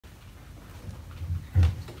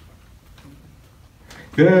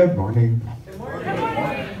Good morning. Good morning. Good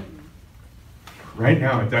morning. Right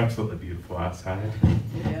now it's absolutely beautiful outside.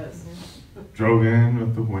 It is. Drove in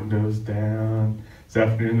with the windows down. This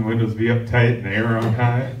afternoon the windows be up tight and the air on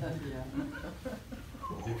high.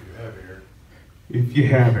 If you have air. If you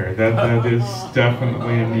have air, that is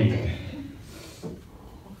definitely a need.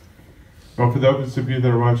 Well, for those of you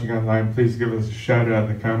that are watching online, please give us a shout out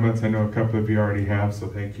in the comments. I know a couple of you already have, so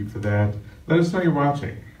thank you for that. Let us know you're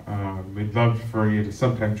watching. We'd love for you to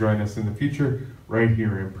sometime join us in the future right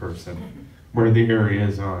here in person where the area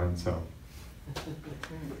is on. So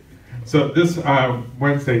this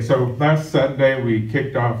Wednesday, so last Sunday we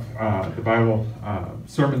kicked off the Bible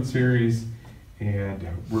sermon series, and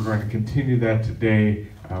we're going to continue that today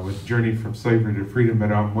with Journey from Slavery to Freedom.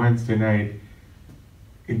 But on Wednesday night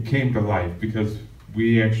it came to life because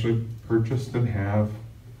we actually purchased and have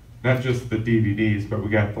not just the DVDs, but we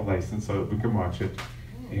got the license so that we can watch it.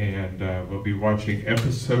 And we'll be watching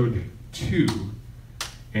episode 2.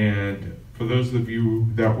 And for those of you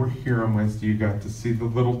that were here on Wednesday, you got to see the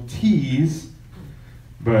little tease.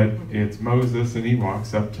 But it's Moses, and he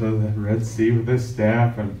walks up to the Red Sea with his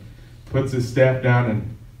staff and puts his staff down,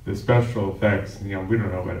 and the special effects, we don't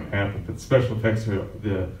know what happened, but special effects are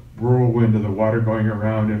the whirlwind of the water going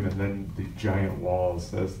around him and then the giant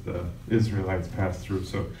walls as the Israelites pass through.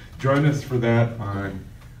 So join us for that on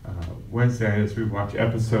Wednesday as we watch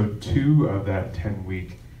episode 2 of that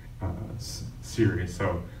 10-week series.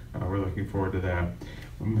 So we're looking forward to that.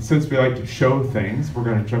 Since we like to show things, we're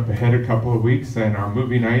going to jump ahead a couple of weeks, and our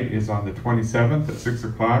movie night is on the 27th at 6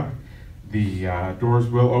 o'clock. The doors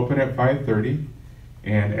will open at 5:30,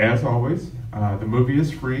 and as always, the movie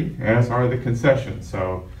is free, as are the concessions.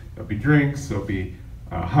 So there'll be drinks, there'll be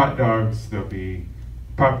hot dogs, there'll be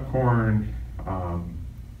popcorn,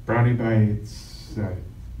 brownie bites,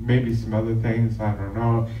 maybe some other things, I don't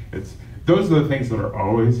know. Those are the things that are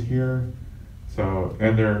always here. So,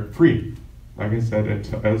 and they're free, like I said,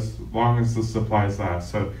 as long as the supplies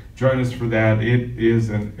last. So join us for that. It is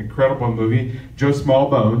an incredible movie. Joe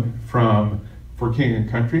Smallbone from For King and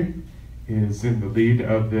Country is in the lead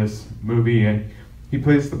of this movie, and he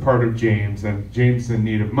plays the part of James. And James is in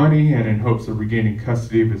need of money, and in hopes of regaining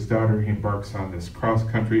custody of his daughter, he embarks on this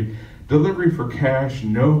cross-country delivery for cash,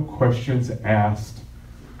 no questions asked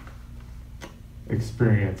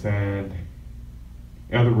experience. And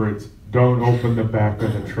in other words, don't open the back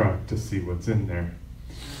of the truck to see what's in there.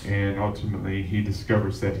 And ultimately he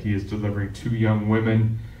discovers that he is delivering 2 young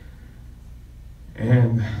women,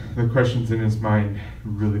 and the questions in his mind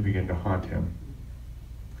really begin to haunt him.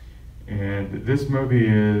 And this movie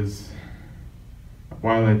is,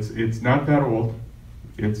 while it's not that old,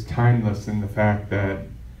 it's timeless in the fact that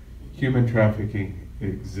human trafficking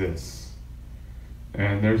exists.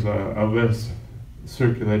 And there's a list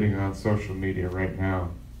circulating on social media right now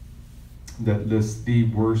that lists the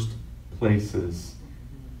worst places,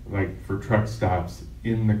 like for truck stops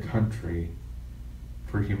in the country,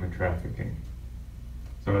 for human trafficking.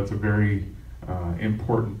 So it's a very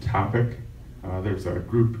important topic. There's a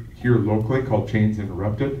group here locally called Chains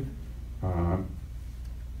Interrupted.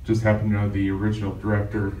 Just happen to know the original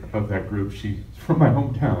director of that group. She's from my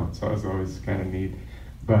hometown, so it was always kind of neat.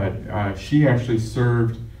 But she actually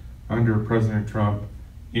served under President Trump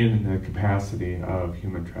in the capacity of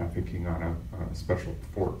human trafficking on a special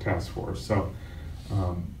task force. So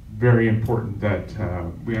very important that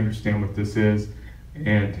we understand what this is.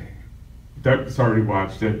 And Doug's already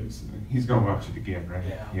watched it. He's going to watch it again, right?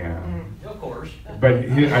 Yeah. Of course. But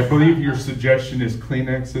I believe your suggestion is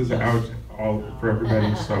Kleenexes out all for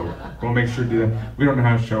everybody, so we'll make sure to do that. We don't know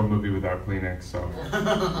how to show a movie without Kleenex, so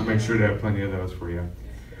we'll make sure to have plenty of those for you.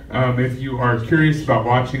 If you are curious about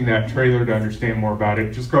watching that trailer to understand more about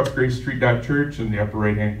it, just go up to gracestreet.church in the upper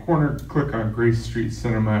right-hand corner, click on Grace Street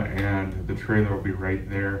Cinema, and the trailer will be right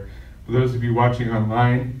there. For those of you watching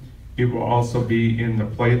online, it will also be in the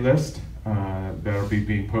playlist that'll be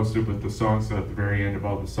being posted with the songs. So at the very end of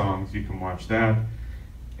all the songs, you can watch that,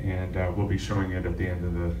 and we'll be showing it at the end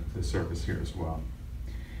of the service here as well.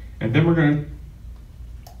 And then we're going to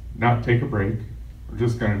not take a break. We're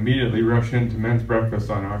just going to immediately rush into men's breakfast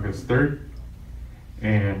on August 3rd.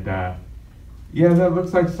 And yeah, that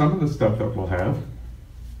looks like some of the stuff that we'll have.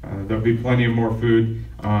 There'll be plenty of more food.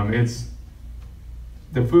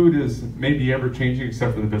 The food is maybe ever changing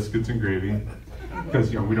except for the biscuits and gravy,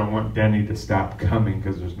 because we don't want Denny to stop coming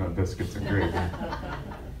because there's no biscuits and gravy.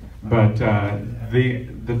 But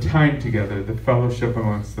the time together, the fellowship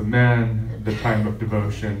amongst the men, the time of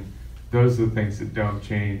devotion, those are the things that don't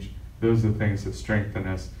change. Those are the things that strengthen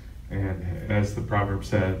us. And as the proverb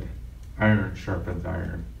said, iron sharpens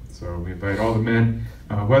iron. So we invite all the men,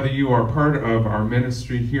 whether you are part of our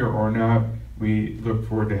ministry here or not, we look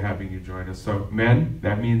forward to having you join us. So men,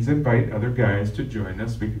 that means invite other guys to join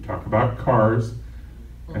us. We can talk about cars,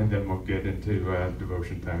 and then we'll get into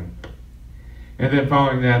devotion time. And then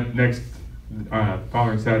following that,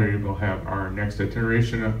 following Saturday, we'll have our next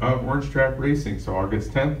iteration of Orange Track Racing. So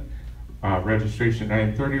August 10th, registration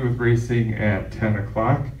at 9:30 with racing at 10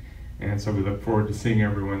 o'clock. And so we look forward to seeing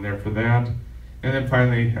everyone there for that. And then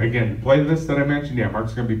finally, again, the playlist that I mentioned,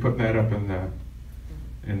 Mark's going to be putting that up in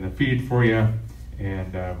the feed for you.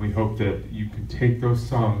 And we hope that you can take those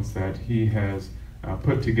songs that he has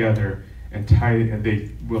put together and they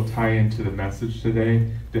will tie into the message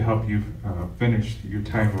today to help you finish your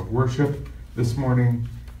time of worship this morning,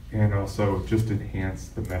 and also just enhance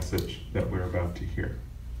the message that we're about to hear.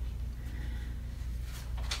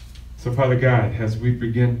 So Father God, as we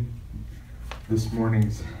begin this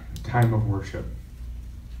morning's time of worship,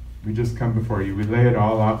 we just come before you. We lay it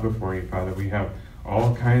all out before you, Father. We have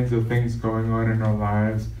all kinds of things going on in our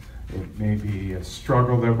lives. It may be a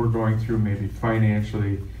struggle that we're going through, maybe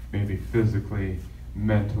financially, maybe physically,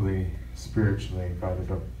 mentally, spiritually, Father.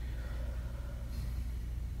 But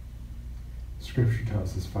Scripture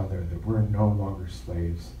tells us, Father, that we're no longer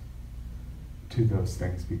slaves to those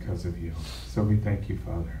things because of you. So we thank you,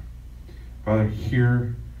 Father. Father,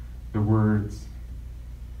 hear the words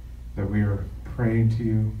that we are praying to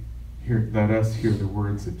you. Let us hear the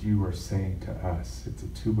words that you are saying to us. It's a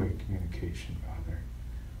two-way communication, Father.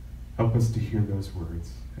 Help us to hear those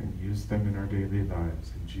words and use them in our daily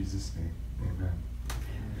lives. In Jesus' name, amen.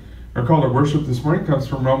 Our call to worship this morning comes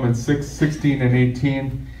from Romans 6:16 and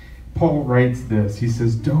 18. Paul writes this. He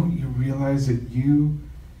says, "Don't you realize that you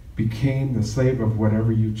became the slave of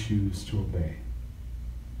whatever you choose to obey?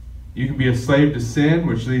 You can be a slave to sin,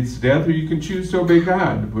 which leads to death, or you can choose to obey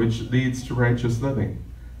God, which leads to righteous living.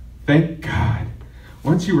 Thank God.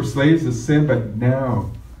 Once you were slaves of sin, but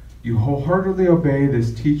now you wholeheartedly obey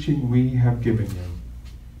this teaching we have given you.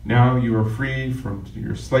 Now you are free from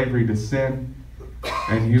your slavery to sin,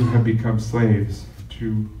 and you have become slaves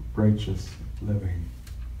to righteous living."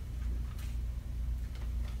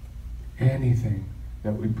 Anything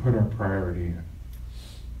that we put our priority in,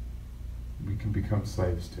 we can become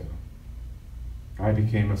slaves to. I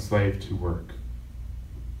became a slave to work.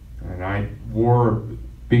 And I wore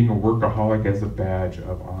being a workaholic as a badge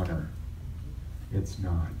of honor. It's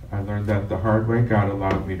not. I learned that the hard way. God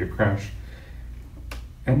allowed me to crash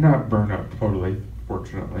and not burn up totally,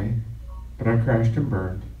 fortunately, but I crashed and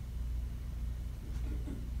burned.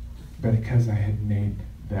 But because I had made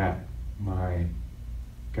that my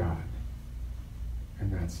God.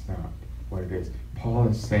 And that's not what it is. Paul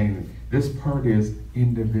is saying that this part is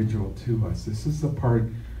individual to us. This is the part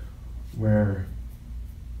where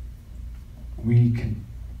we can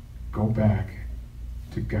go back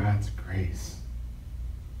to God's grace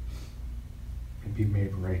and be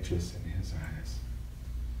made righteous in his eyes.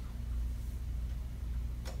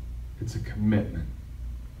 It's a commitment.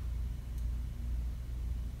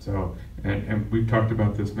 So, and we've talked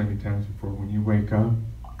about this many times before. When you wake up,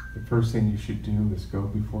 the first thing you should do is go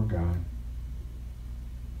before God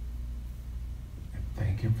and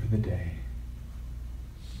thank him for the day.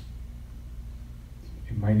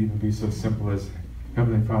 It might even be so simple as,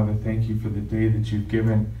 Heavenly Father, thank you for the day that you've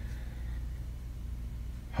given.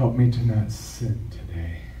 Help me to not sin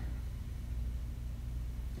today.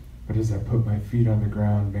 But as I put my feet on the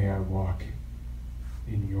ground, may I walk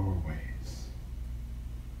in your ways,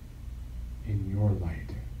 in your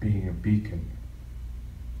light, being a beacon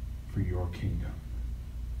for your kingdom.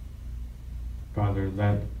 Father,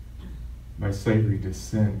 let my slavery to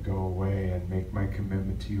sin go away and make my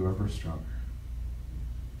commitment to you ever stronger.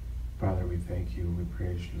 Father, we thank you and we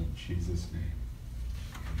praise you in Jesus' name.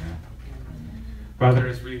 Amen. Father,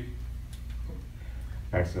 as we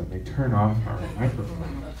accidentally turn off our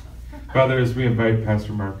microphone, Father, as we invite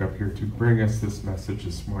Pastor Mark up here to bring us this message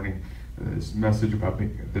this morning, this message about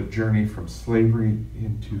the journey from slavery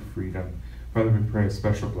into freedom, Father, we pray a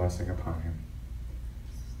special blessing upon him.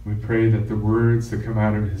 We pray that the words that come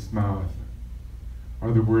out of his mouth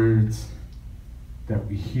are the words that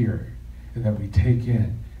we hear and that we take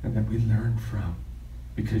in and that we learn from,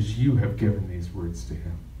 because you have given these words to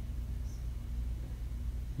him.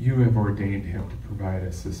 You have ordained him to provide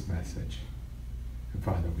us this message. And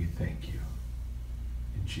Father, we thank you.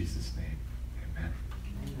 In Jesus' name, amen.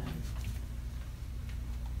 Amen.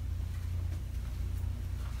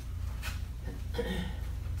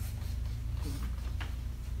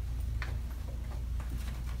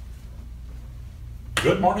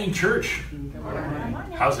 Good morning, church. Good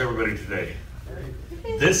morning. How's everybody today?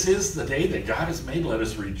 This is the day that God has made. Let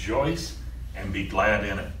us rejoice and be glad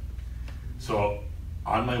in it. So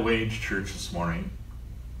on my way to church this morning,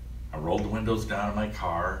 I rolled the windows down in my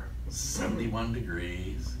car, 71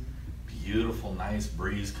 degrees, beautiful, nice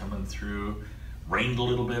breeze coming through. Rained a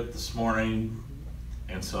little bit this morning,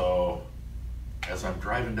 and so as I'm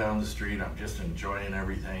driving down the street, I'm just enjoying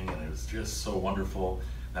everything, and it was just so wonderful.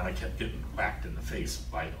 Then I kept getting whacked in the face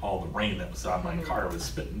by all the rain that was on my car. It was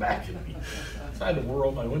spitting back at me. So I had to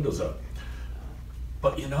roll my windows up.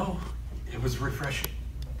 But you know, it was refreshing.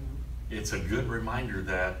 It's a good reminder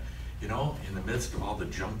that, you know, in the midst of all the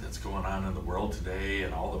junk that's going on in the world today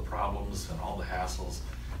and all the problems and all the hassles,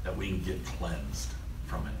 that we can get cleansed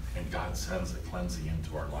from it. And God sends a cleansing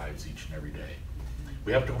into our lives each and every day.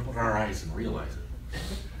 We have to open our eyes and realize it.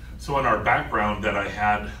 So in our background that I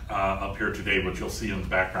had up here today, which you'll see in the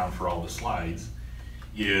background for all the slides,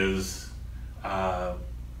 is a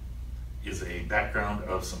background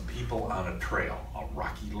of some people on a trail, a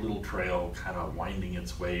rocky little trail, kind of winding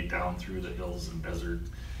its way down through the hills and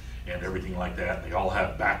deserts and everything like that. They all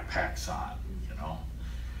have backpacks on, you know.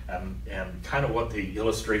 And kind of what the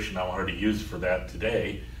illustration I wanted to use for that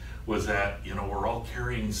today was that, you know, we're all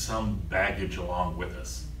carrying some baggage along with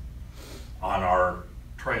us on our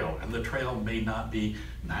trail. And the trail may not be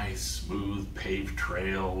nice, smooth, paved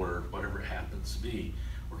trail or whatever it happens to be.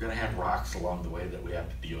 We're going to have rocks along the way that we have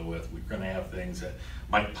to deal with. We're going to have things that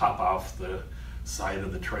might pop off the side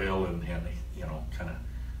of the trail and you know, kind of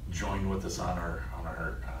join with us on our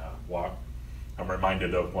walk. I'm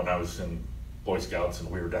reminded of when I was in Boy Scouts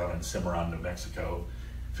and we were down in Cimarron, New Mexico,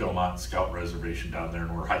 Philmont Scout Reservation down there,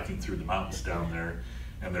 and we're hiking through the mountains down there,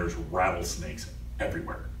 and there's rattlesnakes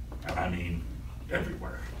everywhere. And I mean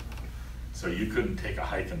everywhere. So you couldn't take a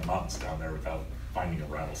hike in the mountains down there without finding a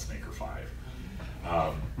rattlesnake or five.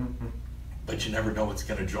 But you never know what's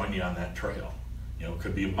going to join you on that trail. You know, it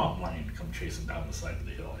could be a mountain lion come chasing down the side of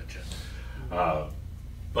the hill at you.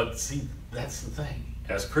 But see, that's the thing.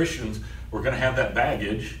 As Christians, we're going to have that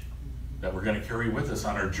baggage that we're going to carry with us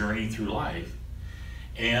on our journey through life.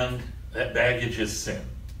 And that baggage is sin.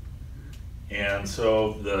 And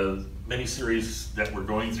so the mini-series that we're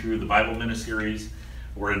going through, the Bible mini-series,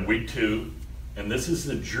 we're in week 2. And this is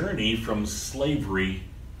the journey from slavery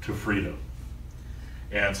to freedom.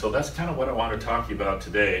 And so that's kind of what I want to talk to you about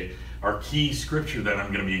today. Our key scripture that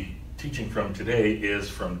I'm going to be teaching from today is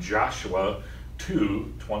from Joshua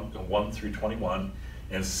 2, 1 through 21,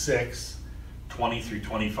 and 6, 20 through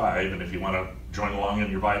 25. And if you want to join along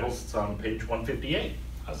in your Bibles, it's on page 158.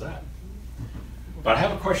 How's that? But I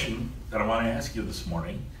have a question that I want to ask you this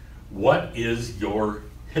morning. What is your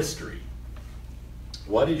history?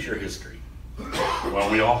 What is your history? Well,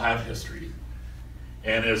 we all have history.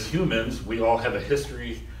 And as humans, we all have a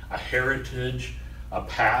history, a heritage, a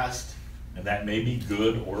past, and that may be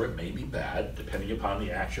good or it may be bad, depending upon the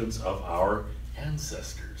actions of our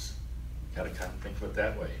ancestors. Got to kind of think of it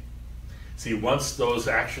that way. See, once those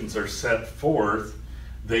actions are set forth,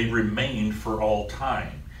 they remain for all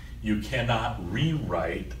time. You cannot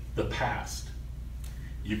rewrite the past.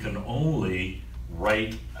 You can only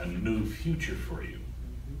write a new future for you.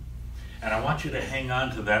 And I want you to hang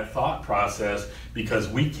on to that thought process, because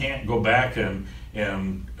we can't go back and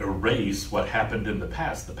erase what happened in the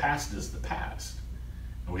past. The past is the past.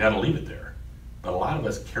 And we got to leave it there. But a lot of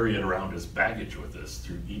us carry it around as baggage with us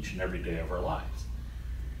through each and every day of our lives.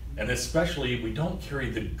 And especially, we don't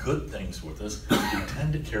carry the good things with us. We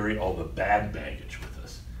tend to carry all the bad baggage with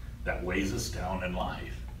us that weighs us down in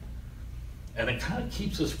life. And it kind of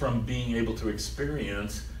keeps us from being able to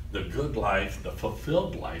experience the good life, the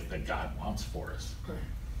fulfilled life that God wants for us.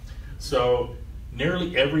 So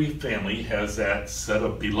nearly every family has that set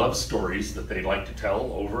of beloved stories that they like to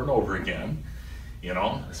tell over and over again. You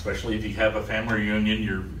know, especially if you have a family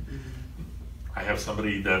reunion, I have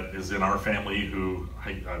somebody that is in our family who,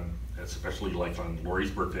 especially like on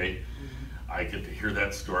Lori's birthday, I get to hear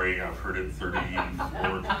that story. I've heard it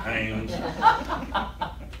 34 times.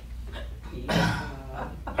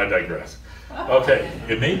 I digress. Okay,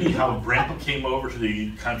 it may be how Grandpa came over to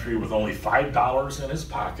the country with only $5 in his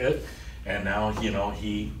pocket, and now, you know,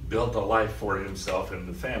 he built a life for himself and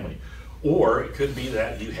the family. Or it could be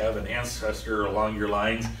that you have an ancestor along your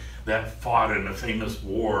lines that fought in a famous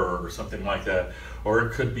war or something like that. Or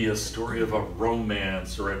it could be a story of a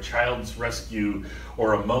romance or a child's rescue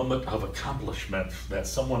or a moment of accomplishment that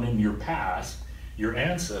someone in your past, your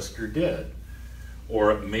ancestor, did.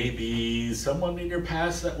 Or it may be someone in your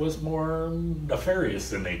past that was more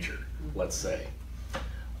nefarious in nature, let's say.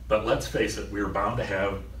 But let's face it, we're bound to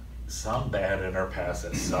have some bad in our past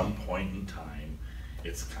at some point in time.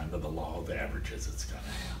 It's kind of the law of averages. It's going to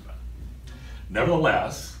happen.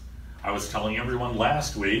 Nevertheless, I was telling everyone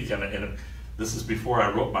last week, and this is before I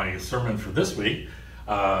wrote my sermon for this week,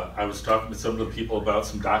 I was talking to some of the people about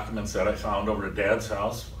some documents that I found over at Dad's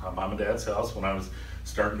house, Mom and Dad's house, when I was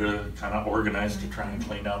starting to kind of organize to try and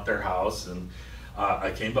clean out their house. And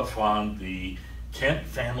I came upon the Kent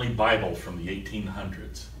Family Bible from the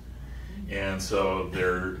 1800s. And so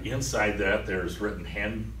there, inside that, there's written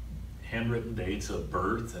handwritten dates of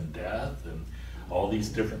birth and death and all these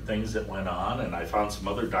different things that went on. And I found some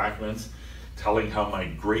other documents telling how my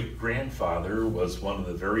great-grandfather was one of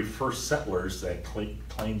the very first settlers that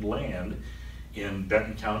claimed land in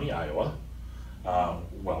Benton County, Iowa.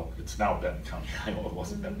 Well, it's now Benton County, Iowa. It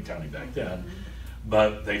wasn't Benton County back then.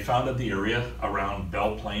 But they founded the area around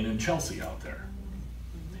Belle Plaine and Chelsea out there.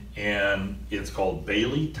 And it's called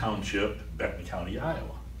Bailey Township, Benton County,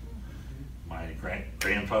 Iowa. My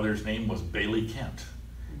grandfather's name was Bailey Kent.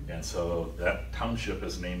 And so that township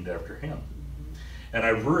is named after him. And I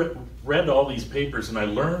read all these papers, and I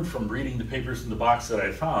learned from reading the papers in the box that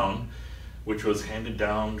I found, which was handed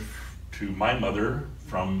down to my mother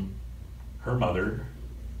from her mother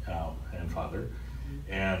and father,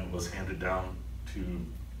 and was handed down to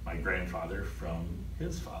my grandfather from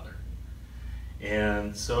his father.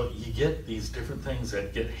 And so you get these different things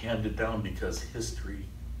that get handed down because history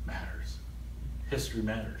matters. History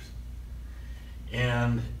matters.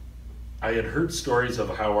 And I had heard stories of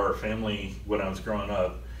how our family, when I was growing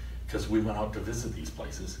up, because we went out to visit these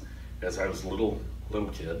places as I was a little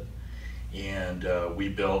kid, and we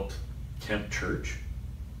built Kent Church,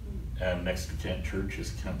 and next to Kent Church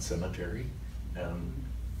is Kent Cemetery, and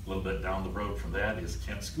a little bit down the road from that is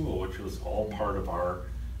Kent School, which was all part of our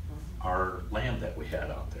land that we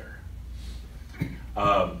had out there.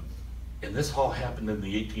 And this all happened in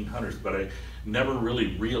the 1800s, but I never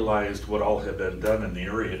really realized what all had been done in the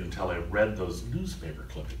area until I read those newspaper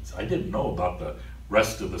clippings. I didn't know about the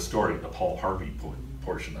rest of the story, the Paul Harvey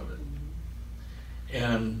portion of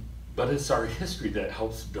it. But it's our history that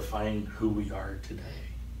helps define who we are today.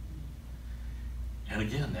 And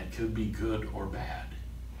again, that could be good or bad.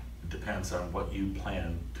 It depends on what you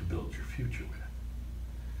plan to build your future with.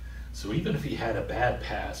 So even if you had a bad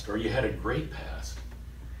past or you had a great past,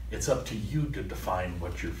 it's up to you to define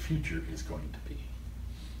what your future is going to be.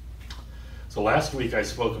 So last week I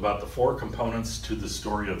spoke about the 4 components to the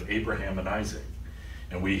story of Abraham and Isaac.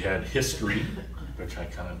 And we had history, which I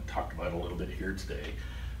kind of talked about a little bit here today,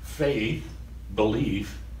 faith,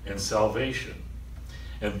 belief, and salvation.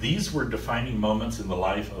 And these were defining moments in the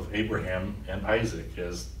life of Abraham and Isaac,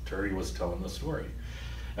 as Terry was telling the story.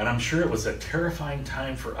 And I'm sure it was a terrifying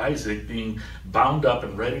time for Isaac, being bound up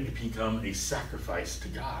and ready to become a sacrifice to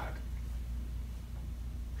God.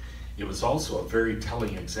 It was also a very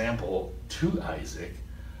telling example to Isaac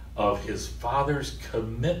of his father's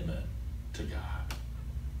commitment to God,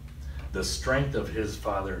 the strength of his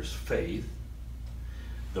father's faith,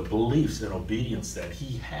 the beliefs and obedience that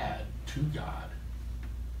he had to God.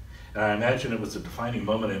 And I imagine it was a defining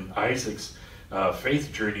moment in Isaac's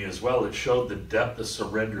faith journey as well. It showed the depth of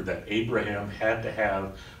surrender that Abraham had to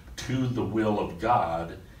have to the will of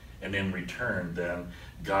God, and in return then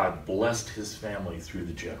God blessed his family through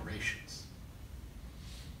the generations.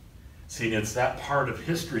 See, it's that part of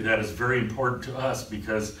history that is very important to us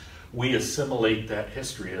because we assimilate that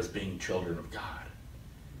history as being children of God.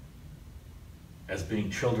 As being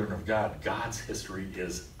children of God, God's history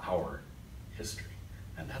is our history,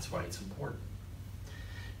 and that's why it's important.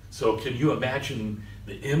 So can you imagine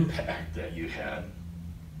the impact that you had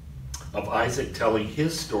of Isaac telling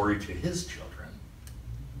his story to his children?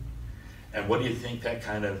 And what do you think that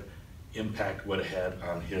kind of impact would have had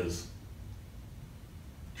on his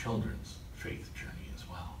children's faith journey as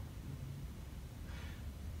well?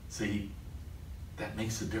 See, that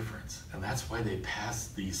makes a difference. And that's why they pass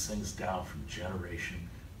these things down from generation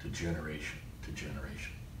to generation to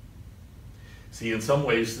generation. See, in some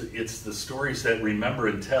ways, it's the stories that remember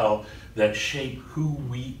and tell that shape who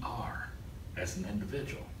we are as an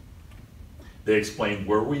individual. They explain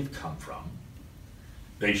where we've come from.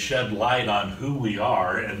 They shed light on who we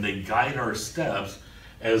are, and they guide our steps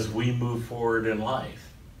as we move forward in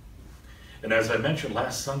life. And as I mentioned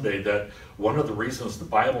last Sunday, that one of the reasons the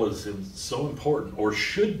Bible is so important, or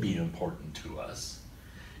should be important to us,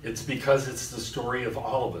 it's because it's the story of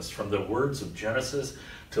all of us, from the words of Genesis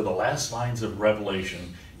to the last lines of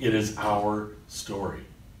Revelation. It is our story.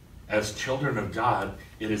 As children of God,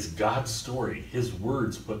 it is God's story, his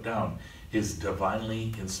words put down, his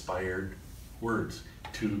divinely inspired words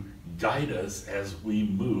to guide us as we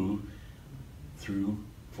move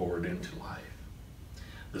forward into life.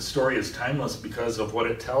 The story is timeless because of what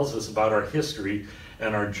it tells us about our history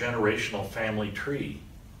and our generational family tree.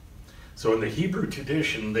 So in the Hebrew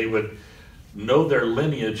tradition, they would know their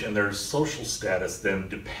lineage and their social status then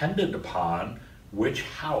depended upon which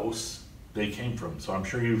house they came from. So I'm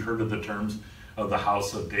sure you've heard of the terms of the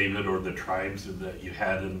house of David or the tribes that you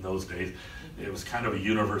had in those days. It was kind of a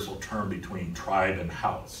universal term between tribe and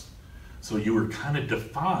house. So you were kind of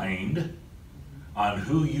defined on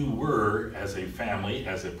who you were as a family,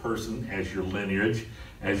 as a person, as your lineage,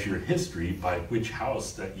 as your history, by which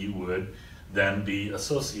house that you would then be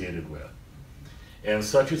associated with. And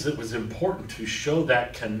such as it was important to show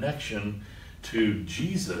that connection to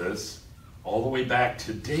Jesus all the way back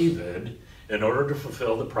to David in order to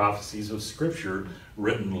fulfill the prophecies of Scripture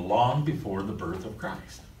written long before the birth of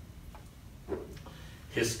Christ.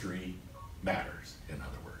 History matters, in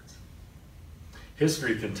other words.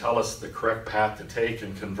 History can tell us the correct path to take,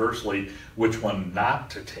 and conversely, which one not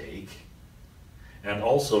to take, and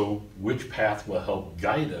also which path will help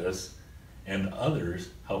guide us, and others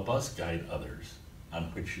help us guide others on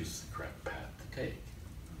which is the correct path to take.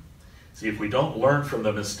 See, if we don't learn from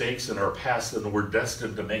the mistakes in our past, then we're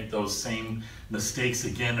destined to make those same mistakes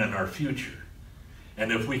again in our future.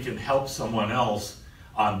 And if we can help someone else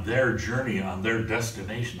on their journey, on their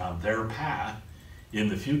destination, on their path in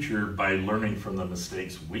the future by learning from the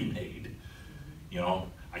mistakes we made, you know,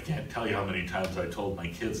 I can't tell you how many times I told my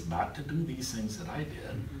kids not to do these things that I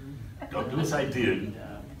did. Don't do as I did,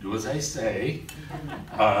 do as I say,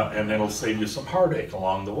 and it'll save you some heartache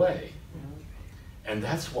along the way. And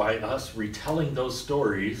that's why us retelling those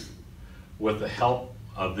stories with the help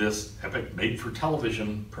of this epic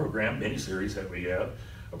made-for-television program, miniseries that we have,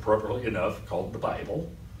 appropriately enough, called the Bible,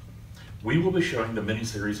 we will be showing the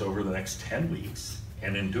miniseries over the next 10 weeks,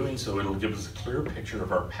 and in doing so, it'll give us a clear picture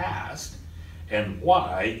of our past and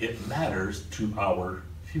why it matters to our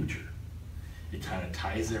future. It kind of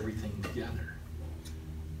ties everything together.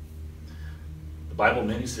 The Bible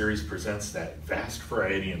miniseries presents that vast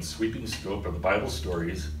variety and sweeping scope of the Bible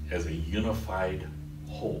stories as a unified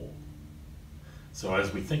whole. So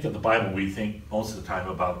as we think of the Bible, we think most of the time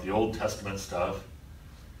about the Old Testament stuff,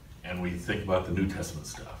 and we think about the New Testament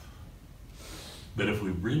stuff. But if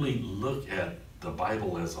we really look at the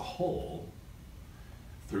Bible as a whole,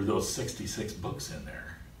 through those 66 books in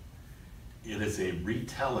there, it is a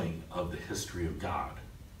retelling of the history of God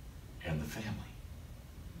and the family.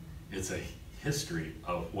 It's a history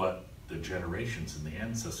of what the generations and the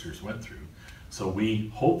ancestors went through, so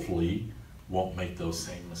we hopefully won't make those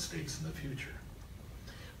same mistakes in the future.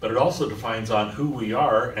 But it also defines on who we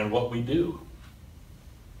are and what we do.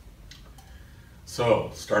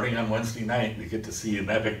 So starting on Wednesday night, we get to see an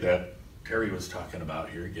epic that Terry was talking about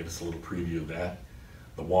here. Give us a little preview of that,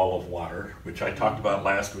 The Wall of Water, which I talked about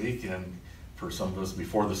last week, and for some of us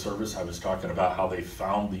before the service, I was talking about how they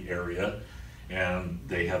found the area. And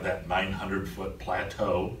they have that 900-foot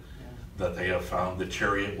plateau that they have found, the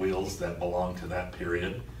chariot wheels that belong to that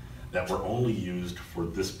period that were only used for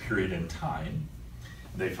this period in time.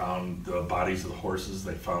 They found the bodies of the horses,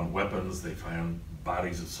 they found weapons, they found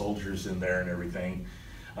bodies of soldiers in there and everything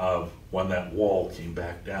when that wall came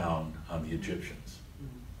back down on the Egyptians.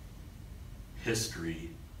 History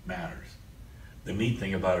matters. The neat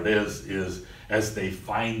thing about it is as they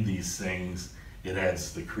find these things, it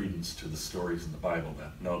adds the credence to the stories in the Bible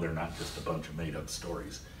that, no, they're not just a bunch of made-up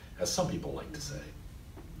stories, as some people like to say.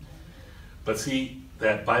 But see,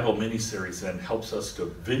 that Bible miniseries then helps us to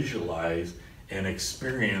visualize and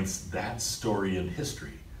experience that story in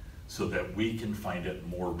history so that we can find it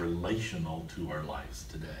more relational to our lives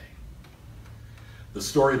today. The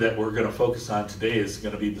story that we're going to focus on today is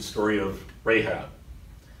going to be the story of Rahab.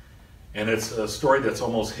 And it's a story that's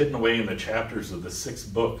almost hidden away in the chapters of the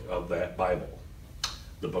 6th book of that Bible,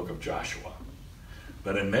 the book of Joshua.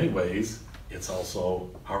 But in many ways, it's also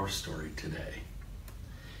our story today.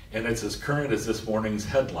 And it's as current as this morning's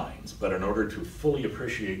headlines, but in order to fully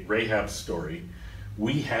appreciate Rahab's story,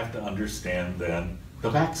 we have to understand then the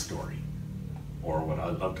backstory, or what I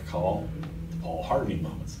love to call the Paul Harvey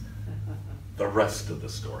moments, the rest of the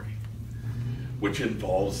story, which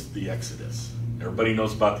involves the Exodus. Everybody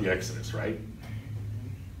knows about the Exodus, right?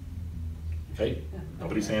 Okay,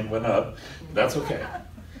 nobody's hand went up. That's okay.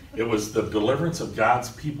 It was the deliverance of God's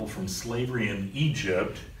people from slavery in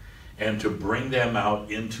Egypt and to bring them out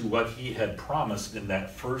into what he had promised in that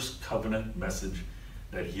first covenant message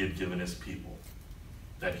that he had given his people.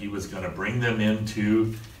 That he was going to bring them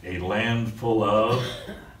into a land full of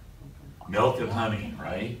milk and honey,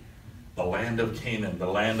 right? The land of Canaan, the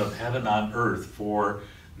land of heaven on earth for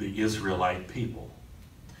the Israelite people.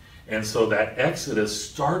 And so that Exodus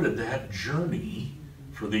started that journey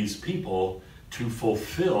for these people to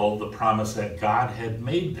fulfill the promise that God had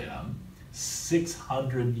made them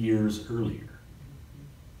 600 years earlier.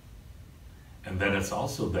 And then it's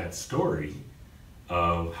also that story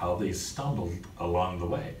of how they stumbled along the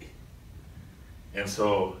way. And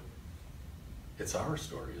so it's our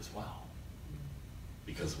story as well,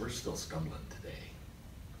 because we're still stumbling today.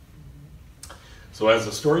 So as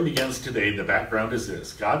the story begins today, the background is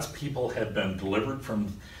this. God's people had been delivered from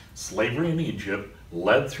slavery in Egypt,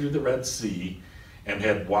 led through the Red Sea, and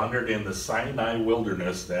had wandered in the Sinai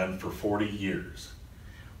wilderness then for 40 years.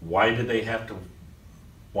 Why did they have to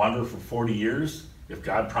wander for 40 years if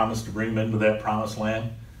God promised to bring them into that promised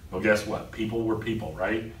land? Well, guess what? People were people,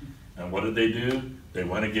 right? And what did they do? They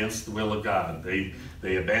went against the will of God. They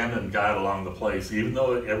abandoned God along the place, even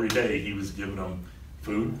though every day he was giving them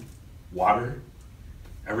food, water,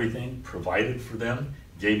 everything provided for them,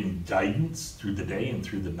 gave them guidance through the day and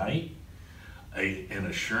through the night, an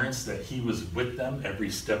assurance that he was with them every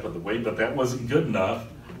step of the way. But that wasn't good enough.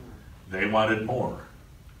 They wanted more.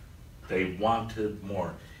 They wanted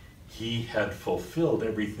more. He had fulfilled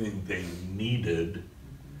everything they needed,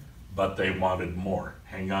 but they wanted more.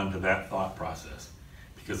 Hang on to that thought process,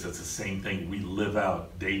 because it's the same thing we live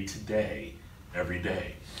out day to day, every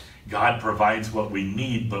day. God provides what we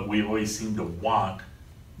need, but we always seem to want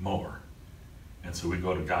more. And so we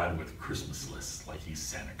go to God with Christmas lists like he's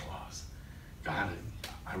Santa Claus. God,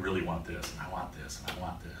 I really want this, and I want this, and I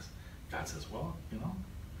want this. God says, well,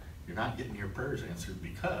 you're not getting your prayers answered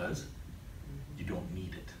because you don't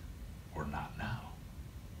need it, or not now.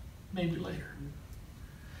 Maybe later.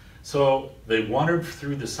 So they wandered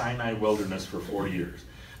through the Sinai wilderness for 40 years.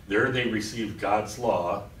 There they received God's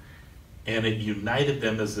law, and it united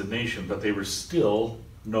them as a nation, but they were still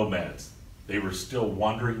nomads. They were still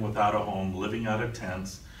wandering without a home, living out of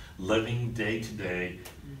tents, living day to day.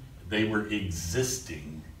 They were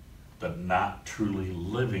existing, but not truly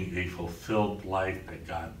living a fulfilled life that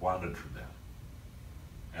God wanted for them.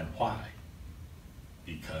 And why?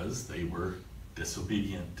 Because they were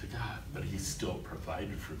disobedient to God, but he still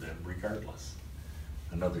provided for them regardless.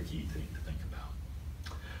 Another key thing to think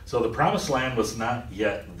about. So the promised land was not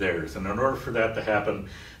yet theirs, and in order for that to happen,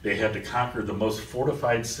 they had to conquer the most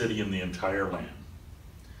fortified city in the entire land.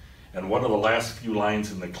 And one of the last few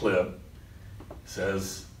lines in the clip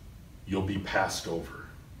says, "You'll be passed over."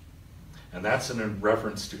 And that's in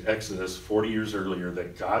reference to Exodus 40 years earlier,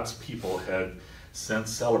 that God's people had since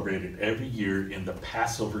celebrated every year in the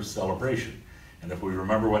Passover celebration. And if we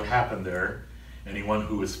remember what happened there, anyone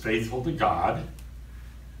who was faithful to God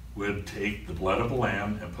would take the blood of the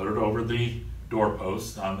lamb and put it over the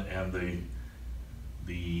doorposts, and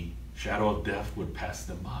the shadow of death would pass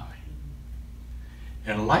them by.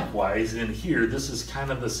 And likewise in here, this is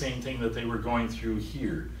kind of the same thing that they were going through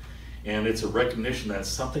here. And it's a recognition that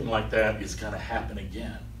something like that is going to happen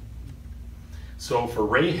again. So for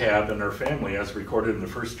Rahab and her family, as recorded in the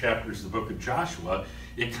first chapters of the book of Joshua,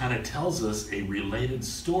 it kind of tells us a related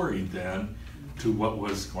story then to what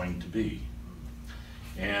was going to be.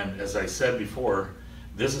 And as I said before,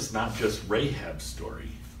 this is not just Rahab's story,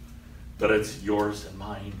 but it's yours and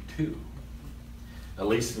mine too, at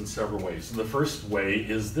least in several ways. And the first way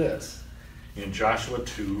is this. In Joshua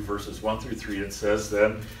 2, verses 1 through 3, it says,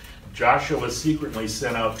 "Then Joshua secretly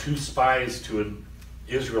sent out 2 spies to an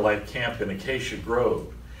Israelite camp in Acacia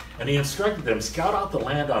Grove, and he instructed them, scout out the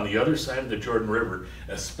land on the other side of the Jordan River,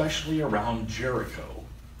 especially around Jericho.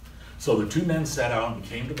 So the 2 men set out and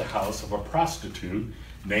came to the house of a prostitute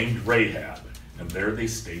named Rahab, and there they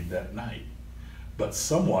stayed that night. But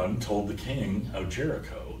someone told the king of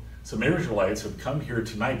Jericho, some Israelites have come here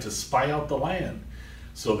tonight to spy out the land.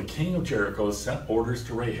 So the king of Jericho sent orders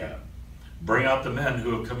to Rahab, bring out the men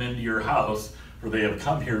who have come into your house, for they have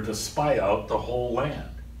come here to spy out the whole land."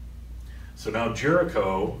 So now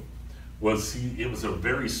Jericho was a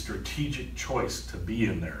very strategic choice to be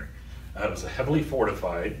in there. It was a heavily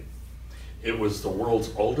fortified. It was the world's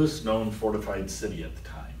oldest known fortified city at the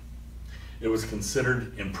time. It was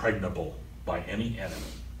considered impregnable by any enemy.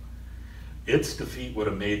 Its defeat would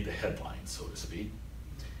have made the headlines, so to speak.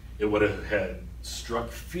 It would have had struck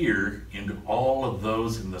fear into all of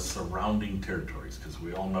those in the surrounding territories, because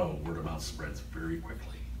we all know word of mouth spreads very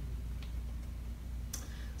quickly.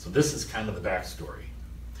 So this is kind of the backstory.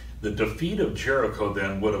 The defeat of Jericho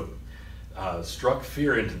then would have struck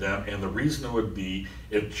fear into them, and the reason it would be,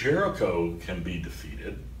 if Jericho can be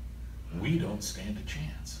defeated, we don't stand a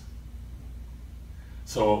chance.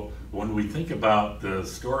 So when we think about the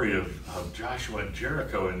story of Joshua and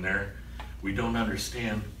Jericho in there, we don't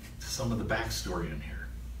understand some of the backstory in here.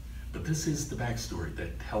 But this is the backstory that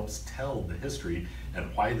helps tell the history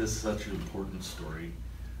and why this is such an important story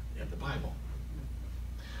in the Bible.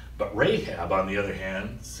 But Rahab, on the other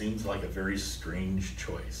hand, seems like a very strange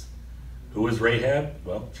choice. Who was Rahab?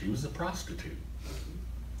 Well, she was a prostitute,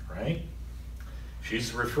 right?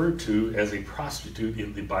 She's referred to as a prostitute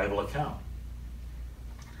in the Bible account.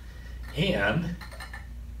 And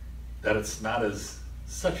that it's not as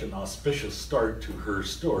such an auspicious start to her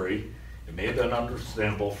story, it may have been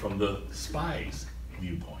understandable from the spy's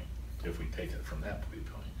viewpoint, if we take it from that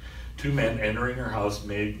viewpoint. Two men entering her house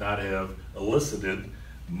may not have elicited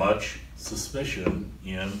much suspicion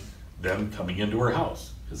in them coming into her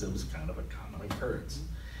house, because it was kind of a common occurrence.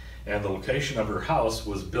 And the location of her house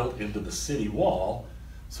was built into the city wall,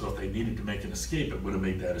 so if they needed to make an escape, it would have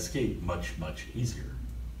made that escape much, much easier.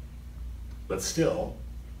 But still,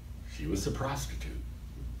 she was a prostitute,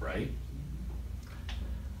 right?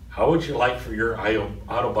 How would you like for your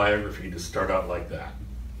autobiography to start out like that?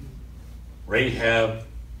 Rahab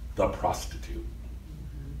the prostitute.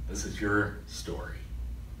 This is your story.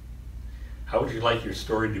 How would you like your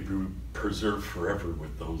story to be preserved forever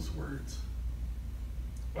with those words?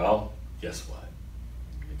 Well, guess what?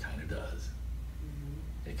 It kind of does.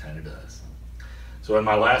 It kind of does. So in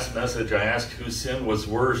my last message, I asked whose sin was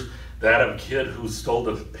worse, that of a kid who stole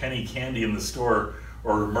the penny candy in the store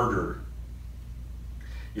or a murderer.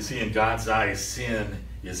 You see, in God's eyes, sin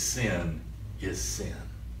is sin is sin.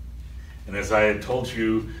 And as I had told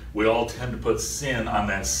you, we all tend to put sin on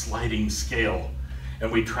that sliding scale,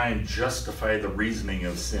 and we try and justify the reasoning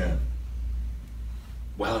of sin.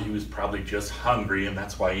 Well, he was probably just hungry, and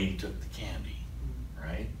that's why he took the candy,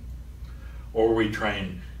 right? Or we try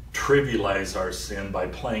and trivialize our sin by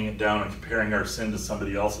playing it down and comparing our sin to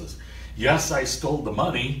somebody else's. Yes, I stole the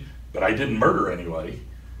money, but I didn't murder anybody.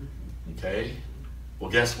 Okay? Well,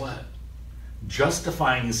 guess what?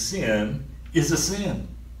 Justifying sin is a sin.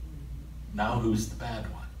 Now who's the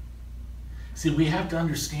bad one? See, we have to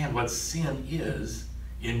understand what sin is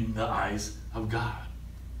in the eyes of God.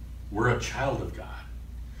 We're a child of God.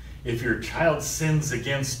 If your child sins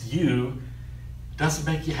against you, it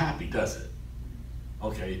doesn't make you happy, does it?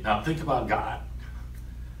 Okay, now think about God.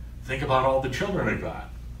 Think about all the children of God.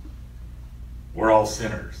 We're all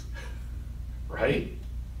sinners, right?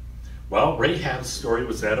 Well, Rahab's story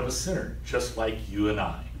was that of a sinner, just like you and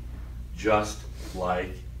I. Just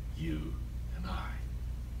like you and I.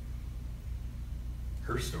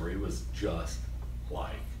 Her story was just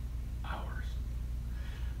like ours.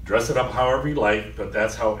 Dress it up however you like, but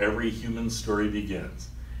that's how every human story begins.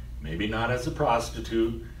 Maybe not as a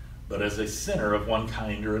prostitute, but as a sinner of one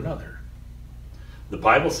kind or another. The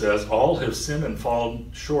Bible says all have sinned and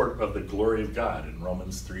fallen short of the glory of God in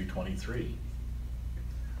Romans 3:23.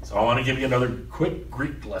 So I want to give you another quick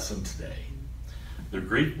Greek lesson today. The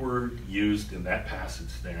Greek word used in that passage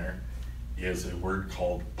there is a word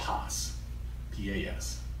called pas,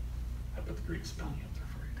 P-A-S. I put the Greek spelling up there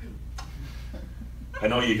for you too. I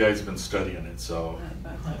know you guys have been studying it,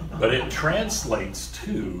 but it translates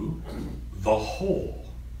to the whole,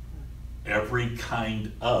 every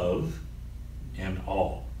kind of, and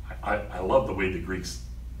all. I love the way the Greeks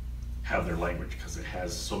have their language because it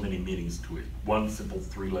has so many meanings to it. One simple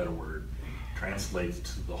three-letter word translates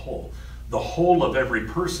to the whole. The whole of every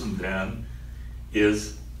person then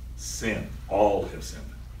is sin. All have sinned.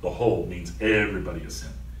 The whole means everybody has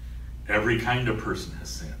sinned. Every kind of person has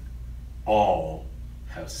sinned. All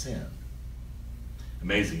have sinned.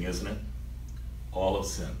 Amazing, isn't it? All have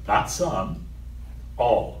sinned. Not some,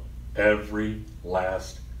 all. Every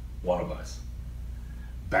last one of us.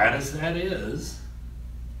 Bad as that is,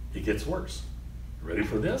 it gets worse. Ready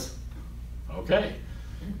for this? Okay.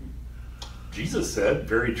 Jesus said,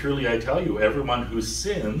 very truly I tell you, everyone who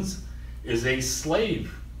sins is a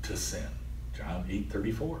slave to sin. John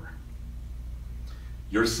 8:34.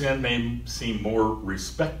 Your sin may seem more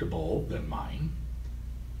respectable than mine,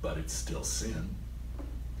 but it's still sin.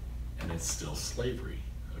 And it's still slavery,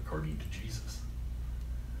 according to Jesus.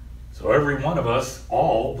 So every one of us,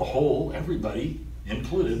 all, the whole, everybody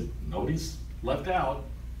included, nobody's left out,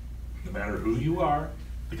 no matter who you are,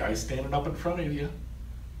 the guy standing up in front of you,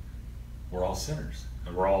 we're all sinners,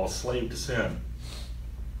 and we're all a slave to sin.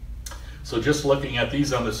 So just looking at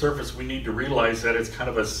these on the surface, we need to realize that it's kind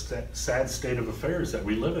of a sad state of affairs that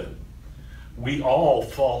we live in. We all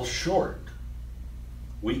fall short.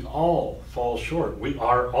 We all fall short. We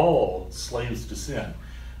are all slaves to sin.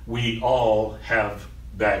 We all have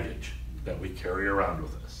baggage that we carry around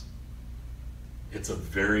with us. It's a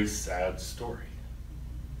very sad story,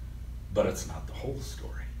 but it's not the whole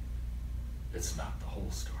story. It's not the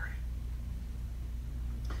whole story.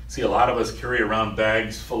 See, a lot of us carry around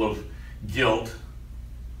bags full of guilt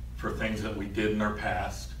for things that we did in our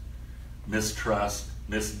past, mistrust,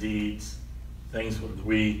 misdeeds, things that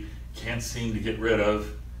we can't seem to get rid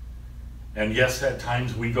of. And yes, at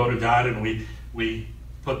times we go to God and we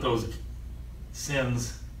put those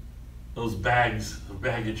sins, those bags of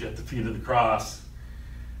baggage at the feet of the cross.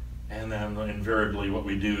 And then invariably what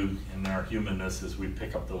we do in our humanness is we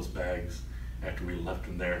pick up those bags after we left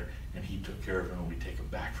them there, and he took care of them, and we take them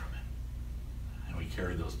back from him. And we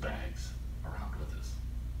carry those bags around with us.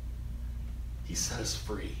 He set us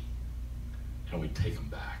free, and we take them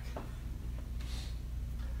back.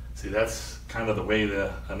 See, that's kind of the way,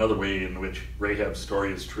 another way in which Rahab's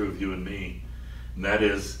story is true of you and me, and that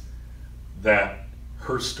is that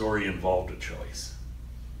her story involved a choice.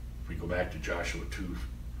 If we go back to Joshua 2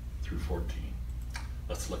 through 14,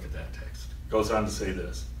 let's look at that text. It goes on to say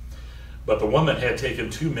this. But the woman had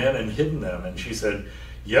taken 2 men and hidden them, and she said,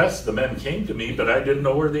 yes, the men came to me, but I didn't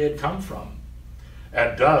know where they had come from.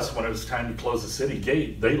 At dusk, when it was time to close the city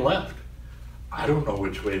gate, they left. I don't know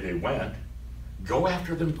which way they went. Go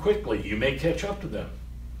after them quickly. You may catch up to them.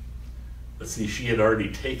 But see, she had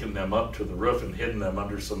already taken them up to the roof and hidden them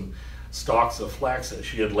under some stalks of flax that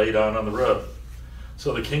she had laid on the roof.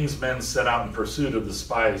 So the king's men set out in pursuit of the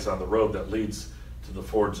spies on the road that leads to the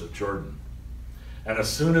fords of Jordan. And as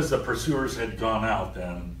soon as the pursuers had gone out,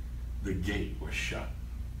 then the gate was shut.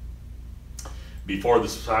 Before the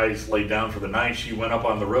spies lay down for the night, she went up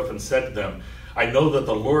on the roof and said to them, I know that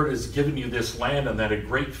the Lord has given you this land, and that a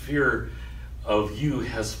great fear of you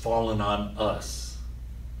has fallen on us,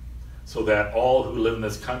 so that all who live in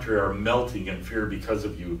this country are melting in fear because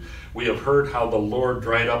of you. We have heard how the Lord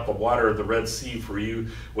dried up the water of the Red Sea for you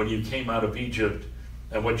when you came out of Egypt,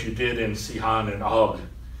 and what you did in Sihon and Og,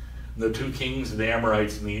 the 2 kings of the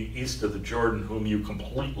Amorites in the east of the Jordan, whom you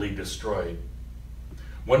completely destroyed.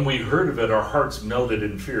 When we heard of it, our hearts melted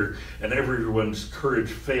in fear, and everyone's courage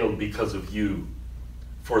failed because of you.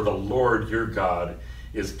 For the Lord your God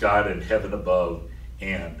is God in heaven above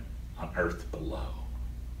and on earth below.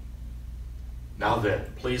 Now then,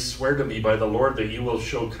 please swear to me by the Lord that you will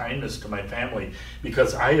show kindness to my family,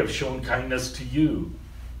 because I have shown kindness to you.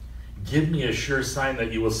 Give me a sure sign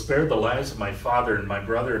that you will spare the lives of my father and my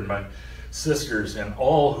brother and my sisters and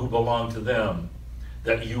all who belong to them,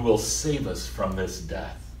 that you will save us from this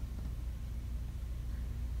death.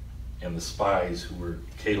 And the spies, who were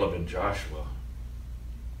Caleb and Joshua,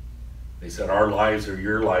 they said, our lives are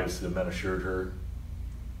your lives, the men assured her.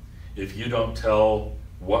 If you don't tell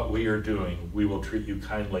what we are doing, we will treat you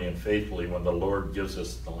kindly and faithfully when the Lord gives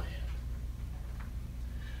us the land.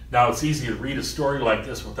 Now, it's easy to read a story like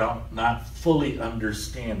this without not fully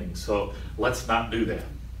understanding, so let's not do that.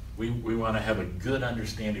 We want to have a good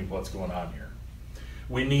understanding of what's going on here.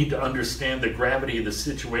 We need to understand the gravity of the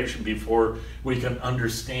situation before we can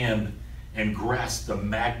understand and grasp the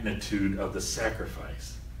magnitude of the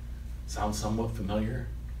sacrifice. Sound somewhat familiar?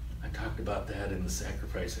 I talked about that in the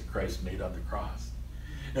sacrifice that Christ made on the cross.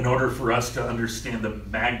 In order for us to understand the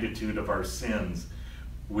magnitude of our sins,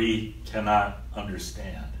 we cannot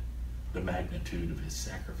understand the magnitude of his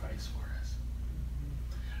sacrifice for us.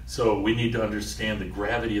 So we need to understand the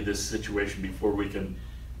gravity of this situation before we can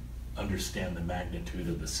understand the magnitude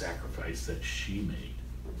of the sacrifice that she made.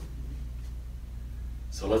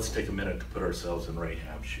 So let's take a minute to put ourselves in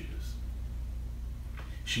Rahab's shoes.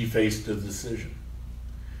 She faced a decision.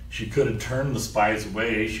 She could have turned the spies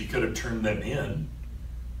away. She could have turned them in.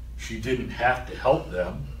 She didn't have to help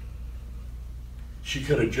them. She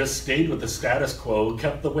could have just stayed with the status quo,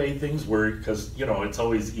 kept the way things were, because, you know, it's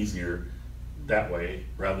always easier that way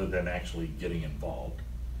rather than actually getting involved.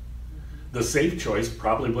 The safe choice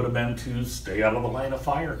probably would have been to stay out of the line of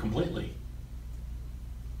fire completely.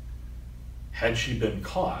 Had she been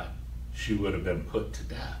caught, she would have been put to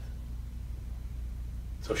death.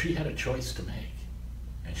 So she had a choice to make,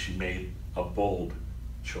 and she made a bold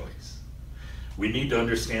choice. We need to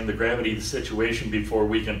understand the gravity of the situation before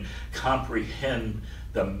we can comprehend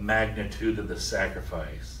the magnitude of the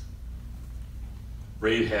sacrifice.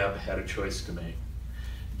 Rahab had a choice to make.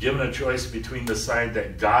 Given a choice between the side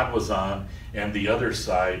that God was on and the other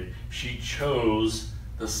side, she chose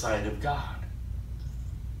the side of God.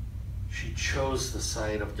 She chose the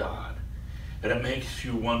side of God. And it makes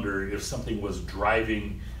you wonder if something was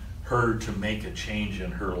driving her to make a change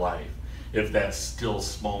in her life. If that still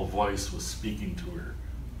small voice was speaking to her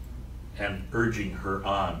and urging her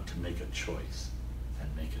on to make a choice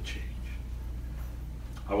and make a change.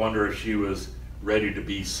 I wonder if she was ready to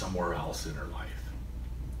be somewhere else in her life.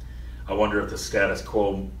 I wonder if the status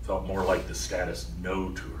quo felt more like the status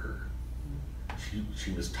no to her.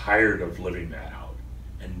 She was tired of living that out,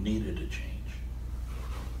 and needed a change.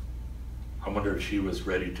 I wonder if she was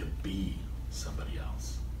ready to be somebody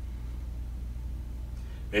else.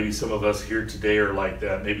 Maybe some of us here today are like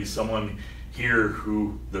that. Maybe someone here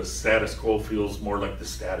who the status quo feels more like the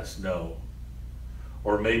status no.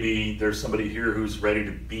 Or maybe there's somebody here who's ready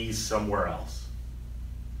to be somewhere else,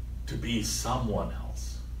 to be someone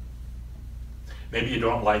else. Maybe you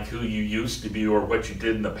don't like who you used to be or what you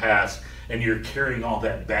did in the past, and you're carrying all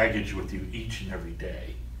that baggage with you each and every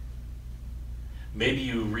day. Maybe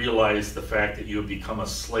you realize the fact that you have become a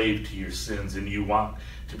slave to your sins and you want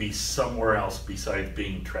to be somewhere else besides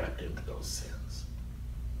being trapped into those sins.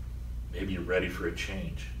 Maybe you're ready for a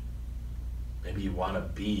change. Maybe you want to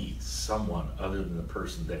be someone other than the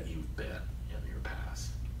person that you've been in your past.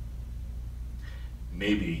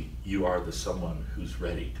 Maybe you are the someone who's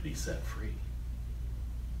ready to be set free.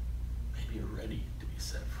 Maybe you're ready to be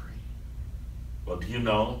set free. Well, do you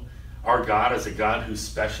know our God is a God who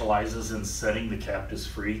specializes in setting the captives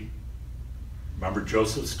free? Remember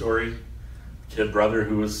Joseph's story? Kid brother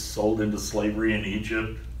who was sold into slavery in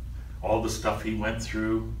Egypt, all the stuff he went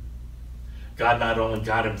through. God not only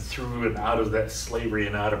got him through and out of that slavery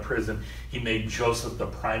and out of prison, he made Joseph the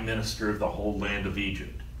prime minister of the whole land of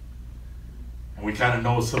Egypt. And we kind of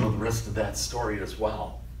know some of the rest of that story as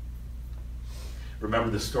well.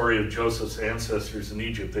 Remember the story of Joseph's ancestors in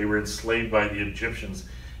Egypt. They were enslaved by the Egyptians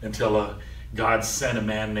until God sent a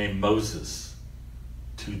man named Moses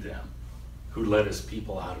to them, who led his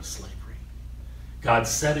people out of slavery. God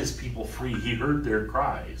set his people free. He heard their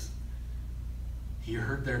cries. He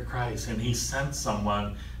heard their cries, and he sent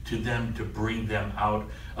someone to them to bring them out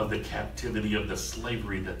of the captivity of the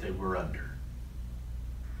slavery that they were under,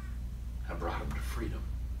 and brought them to freedom.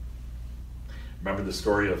 Remember the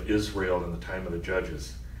story of Israel in the time of the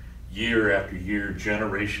Judges. Year after year,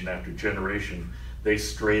 generation after generation, they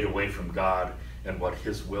strayed away from God and what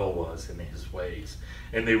his will was and his ways.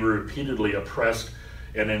 And they were repeatedly oppressed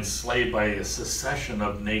and enslaved by a succession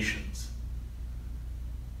of nations.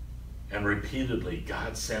 And repeatedly,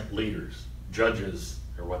 God sent leaders. Judges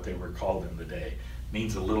are what they were called in the day.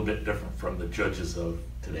 Means a little bit different from the judges of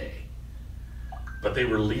today. But they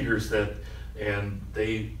were leaders and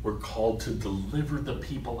they were called to deliver the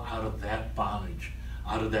people out of that bondage,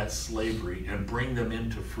 out of that slavery, and bring them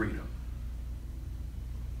into freedom.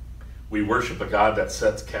 We worship a God that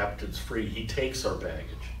sets captives free. He takes our baggage.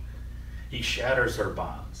 He shatters our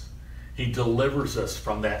bonds. He delivers us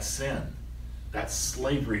from that sin, that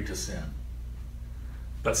slavery to sin.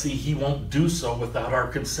 But see, he won't do so without our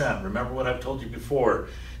consent. Remember what I've told you before.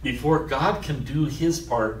 Before God can do his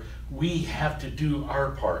part, we have to do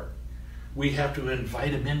our part. We have to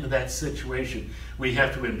invite him into that situation. We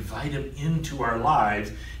have to invite him into our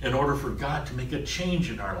lives in order for God to make a change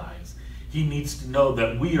in our lives. He needs to know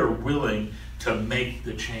that we are willing to make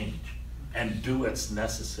the change and do what's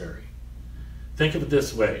necessary. Think of it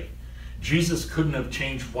this way. Jesus couldn't have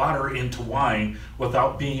changed water into wine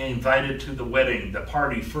without being invited to the wedding, the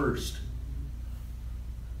party first.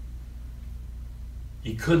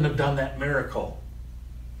 He couldn't have done that miracle.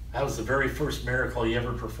 That was the very first miracle he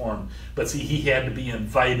ever performed. But see, he had to be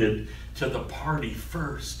invited to the party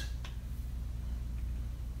first.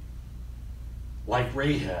 Like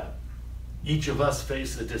Rahab, each of us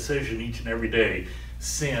face a decision each and every day: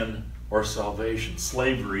 sin or salvation,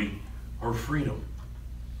 slavery or freedom.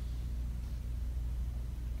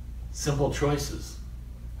 Simple choices,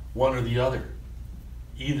 one or the other,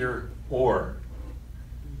 either or.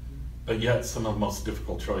 But yet some of the most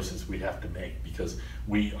difficult choices we have to make because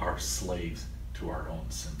we are slaves to our own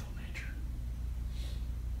sinful nature.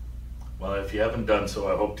 Well, if you haven't done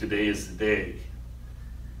so, I hope today is the day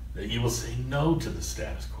that you will say no to the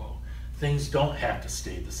status quo. Things don't have to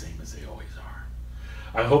stay the same as they always are.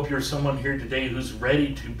 I hope you're someone here today who's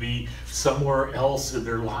ready to be somewhere else in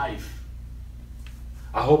their life.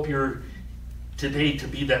 I hope you're today to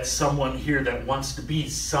be that someone here that wants to be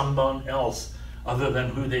someone else other than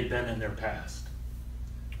who they've been in their past.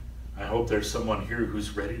 I hope there's someone here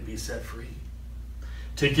who's ready to be set free,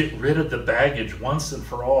 to get rid of the baggage once and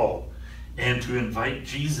for all, and to invite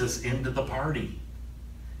Jesus into the party.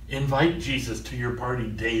 Invite Jesus to your party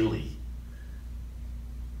daily,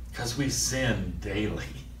 because we sin daily.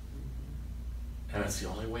 And it's the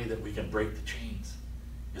only way that we can break the chains,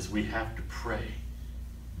 is we have to pray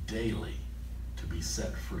daily to be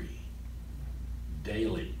set free.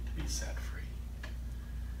 Daily to be set free.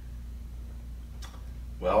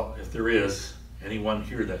 Well, if there is anyone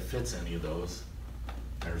here that fits any of those,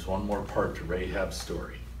 there's one more part to Rahab's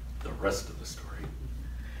story, the rest of the story,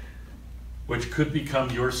 which could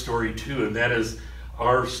become your story too, and that is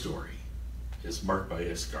our story is marked by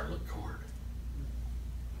a scarlet cord.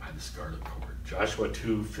 the scarlet cord. Joshua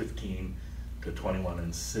 2:15 to 21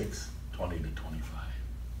 and 6:20 to 25.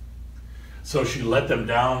 So she let them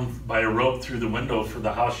down by a rope through the window, for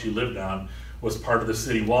the house she lived on was part of the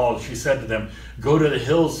city wall. She said to them, "Go to the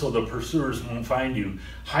hills so the pursuers won't find you.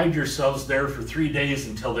 Hide yourselves there for 3 days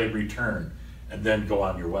until they return, and then go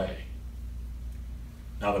on your way."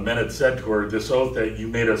 Now the men had said to her, "This oath that you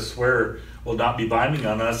made us swear will not be binding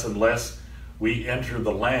on us unless we enter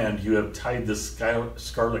the land. You have tied the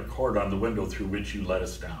scarlet cord on the window through which you let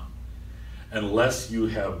us down. Unless you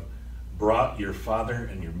have brought your father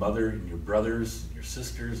and your mother and your brothers and your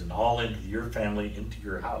sisters and all into your family into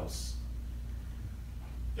your house.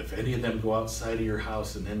 If any of them go outside of your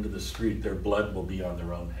house and into the street, their blood will be on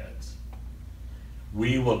their own heads.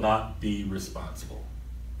 We will not be responsible.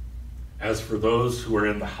 As for those who are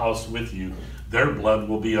in the house with you, their blood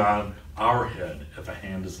will be on our head if a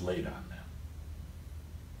hand is laid on them.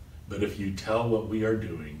 But if you tell what we are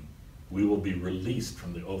doing, we will be released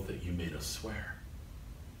from the oath that you made us swear."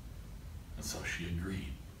 And so she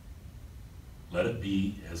agreed. "Let it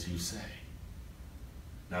be as you say."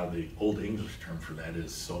 Now the Old English term for that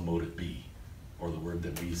is "so mote it be," or the word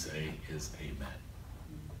that we say is "amen."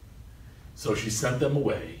 So she sent them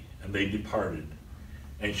away, and they departed,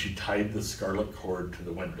 and she tied the scarlet cord to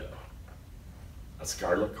the window. A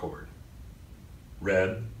scarlet cord,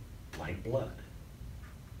 red like blood,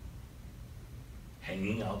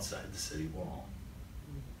 hanging outside the city wall.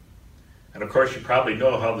 And of course, you probably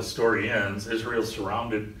know how the story ends. Israel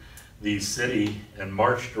surrounded the city and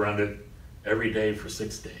marched around it every day for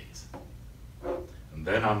 6 days. And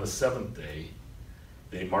then on the 7th day,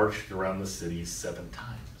 they marched around the city 7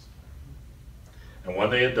 times. And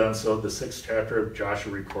when they had done so, the 6th chapter of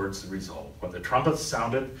Joshua records the result. When the trumpets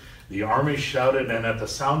sounded, the army shouted, and at the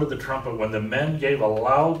sound of the trumpet, when the men gave a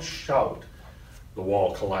loud shout, the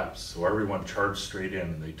wall collapsed. So everyone charged straight in,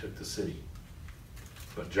 and they took the city.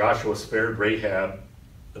 But Joshua spared Rahab,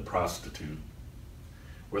 the prostitute,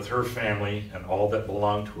 with her family and all that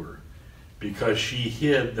belonged to her, because she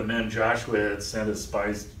hid the men Joshua had sent as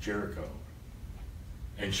spies to Jericho.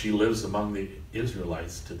 And she lives among the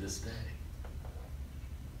Israelites to this day.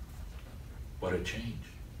 What a change.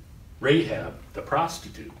 Rahab, the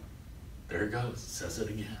prostitute. There it goes, it says it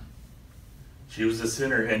again. She was a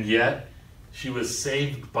sinner, and yet she was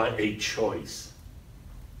saved by a choice.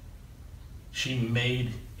 She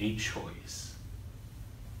made a choice.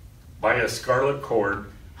 By a scarlet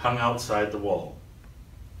cord hung outside the wall.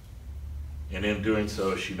 And in doing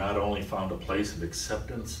so, she not only found a place of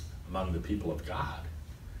acceptance among the people of God,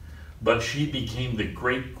 but she became the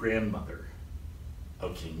great-grandmother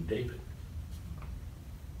of King David,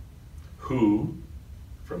 who,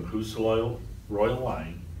 from whose royal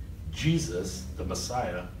line, Jesus, the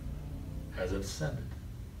Messiah, has ascended.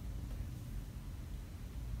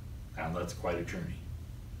 Now that's quite a journey.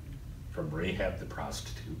 From Rahab the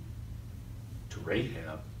prostitute to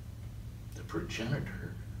Rahab, the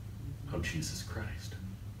progenitor of Jesus Christ,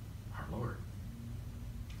 our Lord.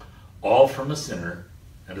 All from a sinner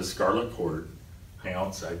and a scarlet cord hang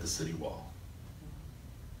outside the city wall.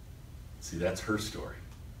 See, that's her story.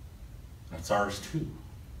 That's ours too,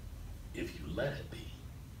 if you let it be.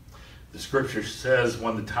 The scripture says,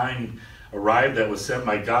 when the time arrived that was sent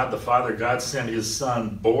by God the Father, God sent his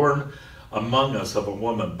Son, born among us of a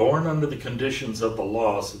woman, born under the conditions of the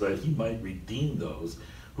law, so that he might redeem those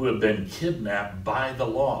who have been kidnapped by the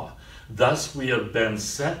law. Thus we have been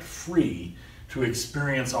set free to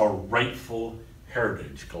experience our rightful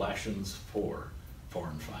heritage. Galatians 4:4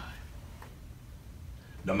 and 5.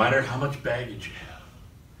 No matter how much baggage you have,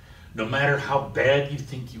 no matter how bad you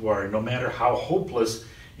think you are, no matter how hopeless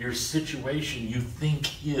your situation you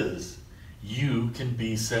think is, you can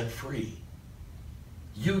be set free.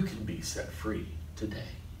 You can be set free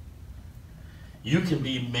today. You can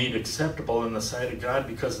be made acceptable in the sight of God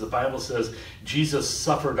because the Bible says Jesus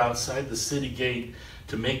suffered outside the city gate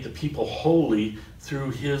to make the people holy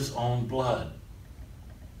through his own blood.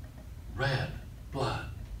 Red blood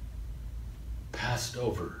passed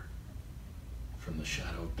over from the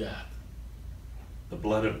shadow of death. The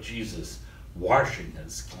blood of Jesus washing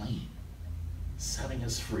us clean, setting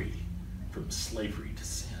us free from slavery to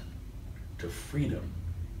sin, to freedom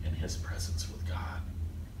in his presence with God.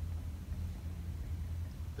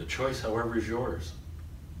 The choice, however, is yours.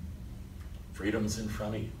 Freedom's in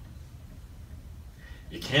front of you.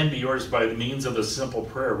 It can be yours by the means of a simple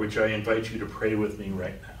prayer, which I invite you to pray with me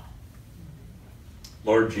right now.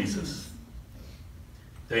 Lord Jesus,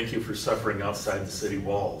 thank you for suffering outside the city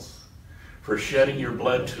walls, for shedding your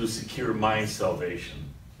blood to secure my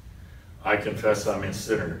salvation. I confess I'm a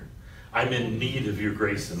sinner. I'm in need of your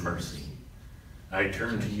grace and mercy. I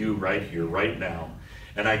turn to you right here, right now,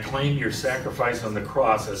 and I claim your sacrifice on the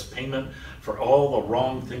cross as payment for all the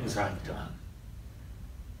wrong things I've done.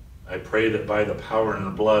 I pray that by the power and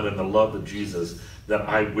the blood and the love of Jesus, that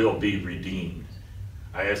I will be redeemed.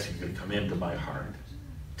 I ask you to come into my heart.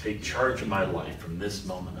 Take charge of my life from this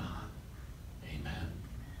moment on. Amen.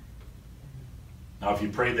 Now, if you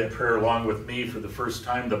prayed that prayer along with me for the first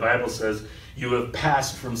time, the Bible says you have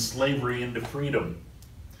passed from slavery into freedom.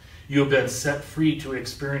 You have been set free to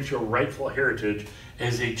experience your rightful heritage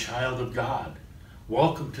as a child of God.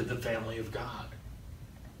 Welcome to the family of God.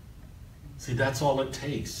 See, that's all it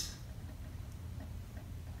takes.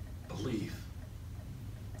 Believe.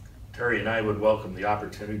 Terry and I would welcome the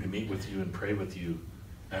opportunity to meet with you and pray with you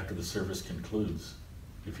after the service concludes,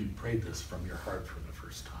 if you prayed this from your heart for the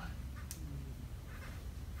first time.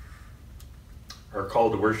 Our call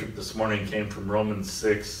to worship this morning came from Romans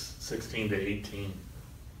 6:16 to 18.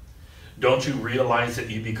 Don't you realize that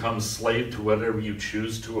you become slave to whatever you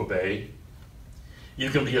choose to obey? You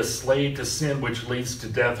can be a slave to sin, which leads to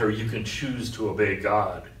death, or you can choose to obey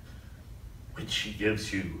God, which He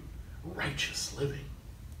gives you righteous living.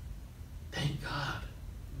 Thank God.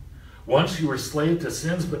 Once you were slave to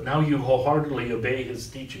sins, but now you wholeheartedly obey His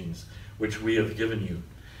teachings, which we have given you.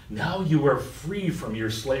 Now you are free from your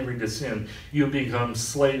slavery to sin. You become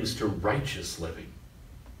slaves to righteous living.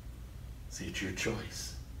 See, it's your choice.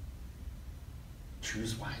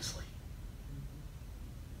 Choose wisely.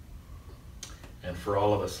 And for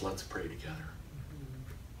all of us, let's pray together.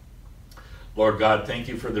 Lord God, thank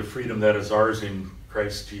you for the freedom that is ours in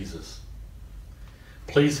Christ Jesus.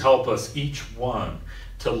 Please help us, each one,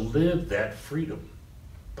 to live that freedom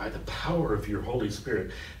by the power of your Holy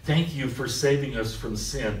Spirit. Thank you for saving us from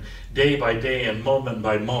sin day by day and moment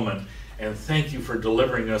by moment. And thank you for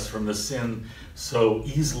delivering us from the sin so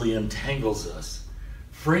easily entangles us,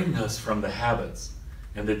 freeing us from the habits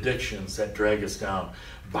and addictions that drag us down,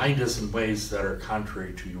 bind us in ways that are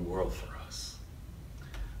contrary to your will for us.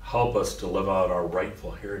 Help us to live out our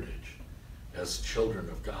rightful heritage as children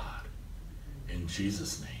of God. In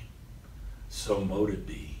Jesus' name, so mote it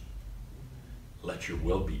be. Let your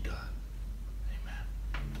will be done. Amen.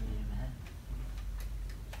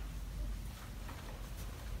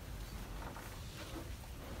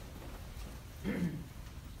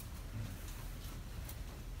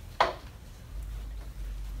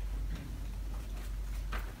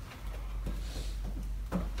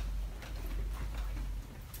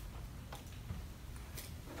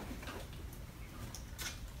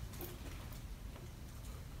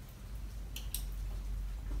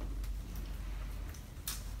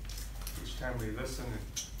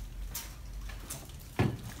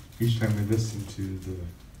 Each time we listen to the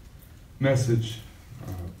message,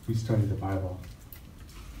 we study the Bible.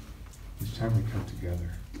 Each time we come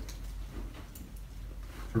together.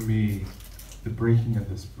 For me, the breaking of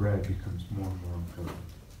this bread becomes more and more important.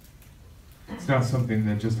 It's not something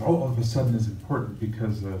that just all of a sudden is important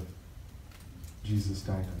because of Jesus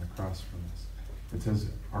dying on the cross for us. It's as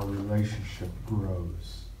our relationship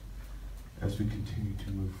grows as we continue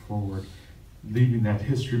to move forward, leaving that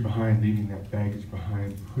history behind, leaving that baggage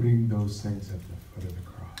behind, putting those things at the foot of the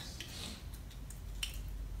cross.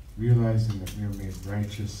 Realizing that we are made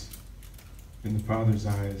righteous in the Father's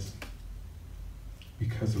eyes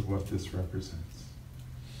because of what this represents.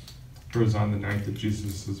 It goes on the night that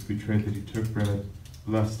Jesus was betrayed, that he took bread,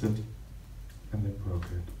 blessed it, and then broke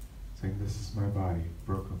it, saying, "This is my body,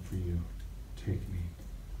 broken for you. Take me."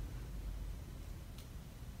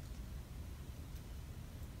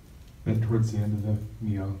 Then towards the end of the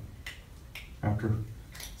meal, after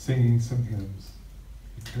singing some hymns,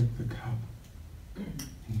 he took the cup,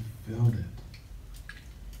 he filled it.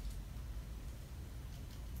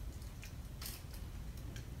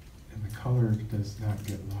 And the color does not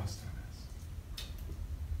get lost on us,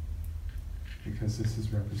 because this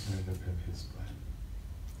is representative of his blood.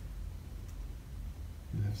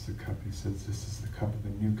 He lifts the cup, he says, "This is the cup of the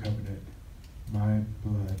new covenant, my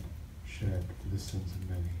blood shed for the sins of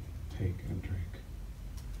many. Take and drink."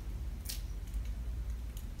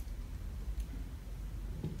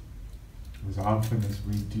 As often as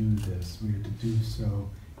we do this, we are to do so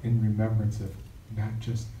in remembrance of not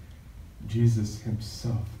just Jesus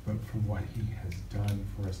himself, but for what he has done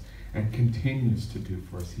for us and continues to do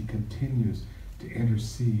for us. He continues to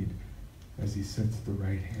intercede as he sits at the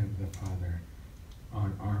right hand of the Father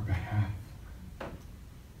on our behalf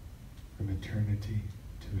from eternity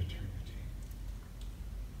to eternity.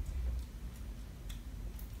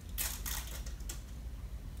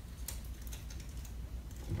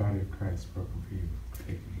 The body of Christ broken for you. Take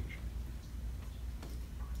and eat.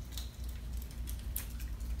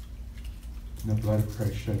 and the blood of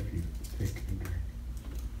Christ shed for you. Take and drink.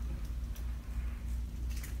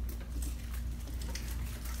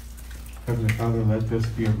 Heavenly Father, let this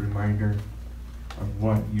be a reminder of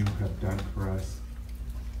what you have done for us.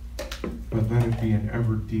 But let it be an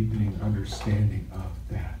ever-deepening understanding of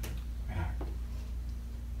that fact.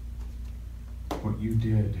 What you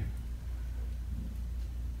did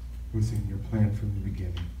was in your plan from the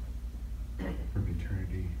beginning, from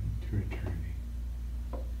eternity to eternity.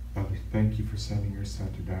 Father, thank you for sending your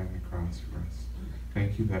Son to die on the cross for us.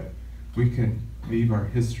 Thank you that we can leave our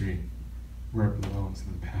history where it belongs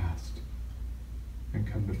in the past and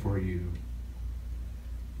come before you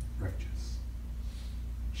righteous.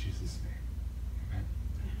 In Jesus' name,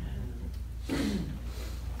 amen.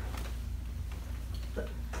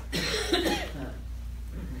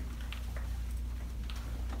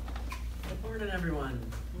 Good morning, everyone.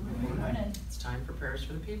 Good morning. It's time for prayers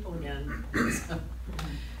for the people again.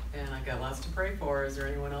 And I got lots to pray for. Is there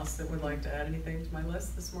anyone else that would like to add anything to my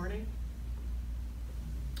list this morning?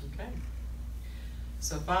 Okay.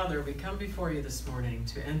 So, Father, we come before you this morning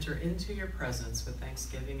to enter into your presence with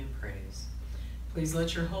thanksgiving and praise. Please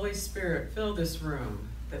let your Holy Spirit fill this room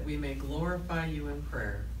that we may glorify you in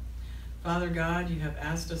prayer. Father God, you have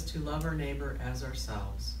asked us to love our neighbor as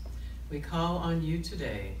ourselves. We call on you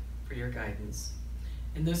today for your guidance.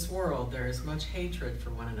 In this world, there is much hatred for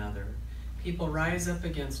one another. People rise up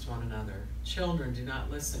against one another. Children do not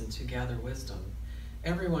listen to gather wisdom.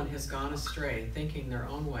 Everyone has gone astray, thinking their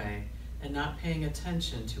own way, and not paying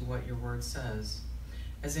attention to what your word says.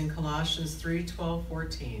 As in Colossians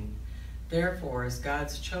 3:12-14, therefore, as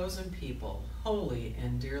God's chosen people, holy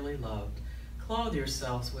and dearly loved, clothe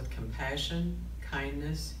yourselves with compassion,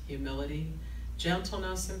 kindness, humility,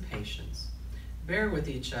 gentleness, and patience. Bear with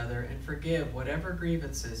each other and forgive whatever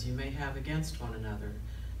grievances you may have against one another.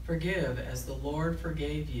 Forgive as the Lord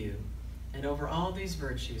forgave you. And over all these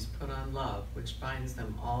virtues put on love, which binds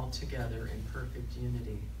them all together in perfect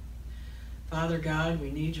unity. Father God, we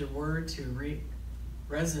need your word to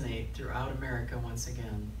resonate throughout America once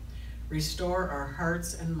again. Restore our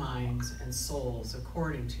hearts and minds and souls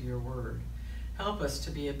according to your word. Help us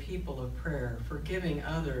to be a people of prayer, forgiving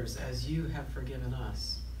others as you have forgiven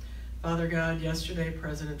us. Father God, yesterday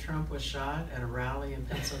President Trump was shot at a rally in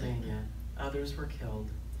Pennsylvania. Others were killed.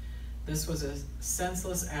 This was a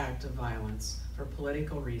senseless act of violence for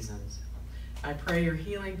political reasons. I pray your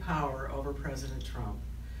healing power over President Trump.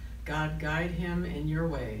 God, guide him in your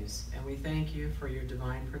ways, and we thank you for your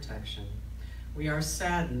divine protection. We are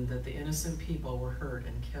saddened that the innocent people were hurt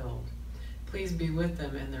and killed. Please be with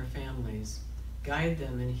them and their families. Guide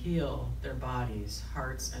them and heal their bodies,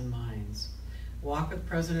 hearts, and minds. Walk with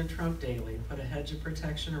President Trump daily. Put a hedge of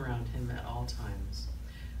protection around him at all times.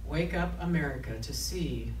 Wake up America to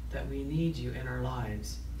see that we need you in our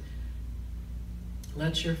lives.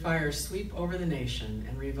 Let your fire sweep over the nation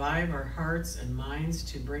and revive our hearts and minds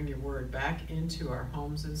to bring your word back into our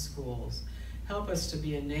homes and schools. Help us to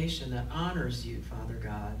be a nation that honors you, Father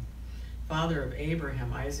God. Father of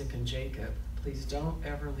Abraham, Isaac, and Jacob, please don't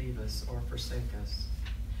ever leave us or forsake us.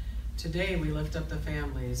 Today we lift up the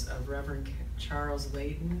families of Reverend Charles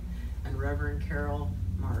Layton and Reverend Carol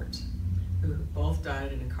Mart, who both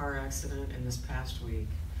died in a car accident in this past week.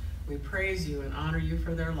 We praise you and honor you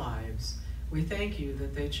for their lives. We thank you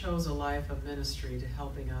that they chose a life of ministry to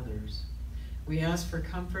helping others. We ask for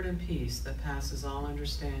comfort and peace that passes all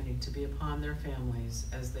understanding to be upon their families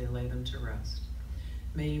as they lay them to rest.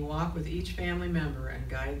 May you walk with each family member and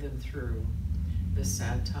guide them through this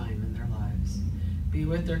sad time in their lives. Be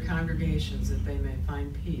with their congregations that they may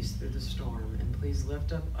find peace through the storm, and please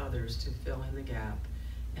lift up others to fill in the gap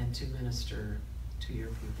and to minister to your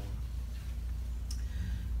people.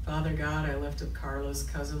 Father God, I lift up Carla's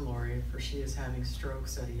cousin Lori, for she is having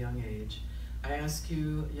strokes at a young age. I ask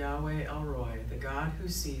you, Yahweh El Roy, the God who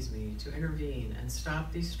sees me, to intervene and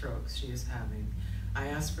stop these strokes she is having. I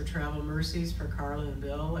ask for travel mercies for Carla and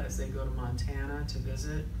Bill as they go to Montana to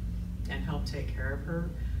visit and help take care of her.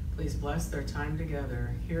 Please bless their time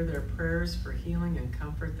together, hear their prayers for healing, and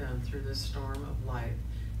comfort them through this storm of life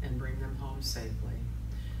and bring them home safely.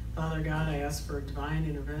 Father God, I ask for divine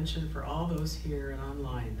intervention for all those here and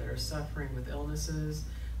online that are suffering with illnesses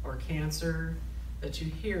or cancer, that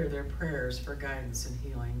you hear their prayers for guidance and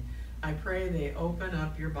healing. I pray they open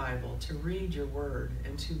up your Bible to read your word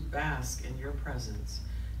and to bask in your presence,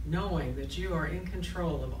 knowing that you are in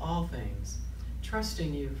control of all things,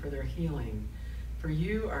 trusting you for their healing. For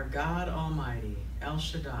you are God Almighty, El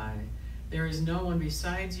Shaddai. There is no one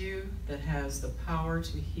besides you that has the power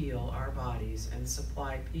to heal our bodies and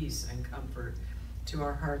supply peace and comfort to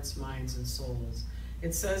our hearts, minds, and souls.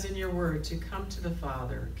 It says in your word to come to the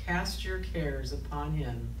Father, cast your cares upon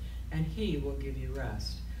him, and he will give you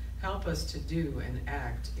rest. Help us to do and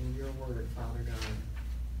act in your word, Father God.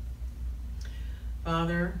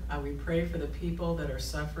 Father, we pray for the people that are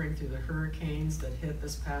suffering through the hurricanes that hit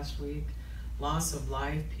this past week. Loss of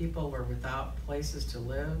life, people were without places to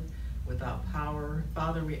live, without power.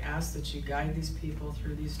 Father, we ask that you guide these people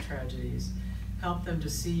through these tragedies. Help them to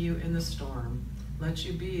see you in the storm. Let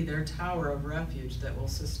you be their tower of refuge that will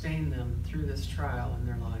sustain them through this trial in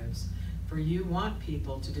their lives. For you want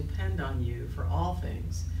people to depend on you for all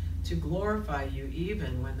things, to glorify you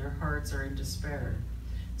even when their hearts are in despair.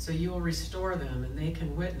 So you will restore them and they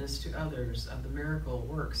can witness to others of the miracle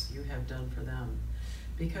works you have done for them.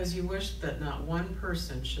 Because you wish that not one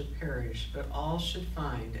person should perish, but all should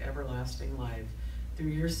find everlasting life through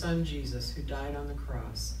your Son Jesus, who died on the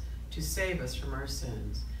cross to save us from our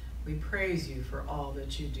sins. We praise you for all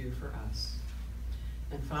that you do for us.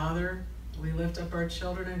 And Father, we lift up our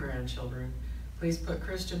children and grandchildren. Please put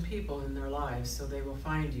Christian people in their lives so they will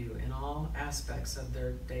find you in all aspects of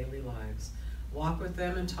their daily lives. Walk with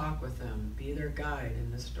them and talk with them. Be their guide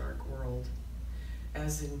in this dark world.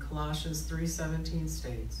 As in Colossians 3:17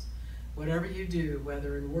 states, whatever you do,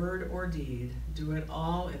 whether in word or deed, do it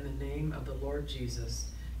all in the name of the Lord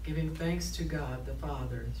Jesus, giving thanks to God the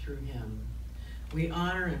Father through him. We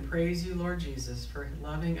honor and praise you, Lord Jesus, for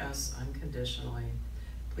loving us unconditionally.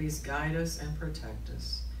 Please guide us and protect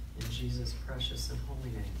us. In Jesus' precious and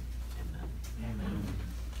holy name, amen.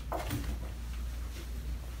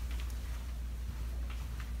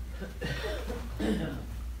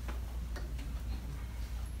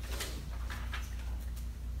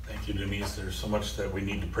 Thank you, Denise. There's so much that we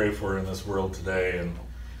need to pray for in this world today, and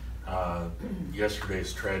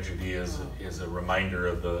yesterday's tragedy is a reminder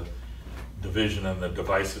of the division and the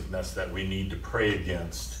divisiveness that we need to pray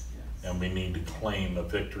against, and we need to claim a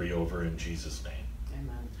victory over in Jesus' name.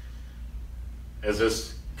 Amen. As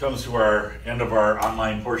this comes to our end of our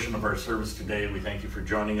online portion of our service today, we thank you for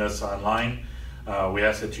joining us online. We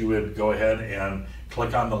ask that you would go ahead and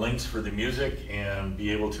click on the links for the music and be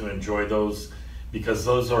able to enjoy those, because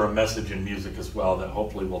those are a message in music as well that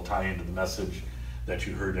hopefully will tie into the message that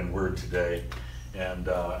you heard in word today. And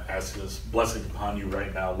ask this blessing upon you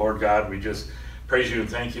right now. Lord God, we just praise you and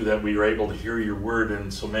thank you that we are able to hear your word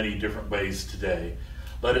in so many different ways today.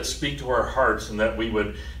 Let it speak to our hearts, and that we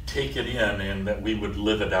would take it in and that we would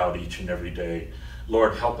live it out each and every day.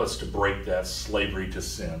 Lord, help us to break that slavery to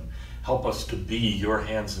sin. Help us to be your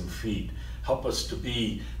hands and feet. Help us to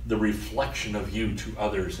be the reflection of you to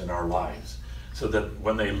others in our lives, so that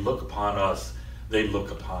when they look upon us, they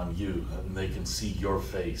look upon you and they can see your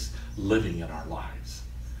face living in our lives.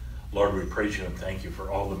 Lord, we praise you and thank you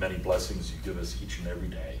for all the many blessings you give us each and every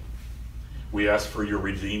day. We ask for your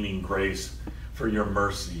redeeming grace, for your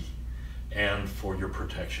mercy, and for your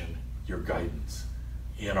protection, your guidance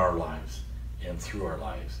in our lives and through our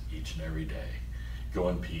lives each and every day. Go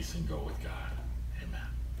in peace and go with God.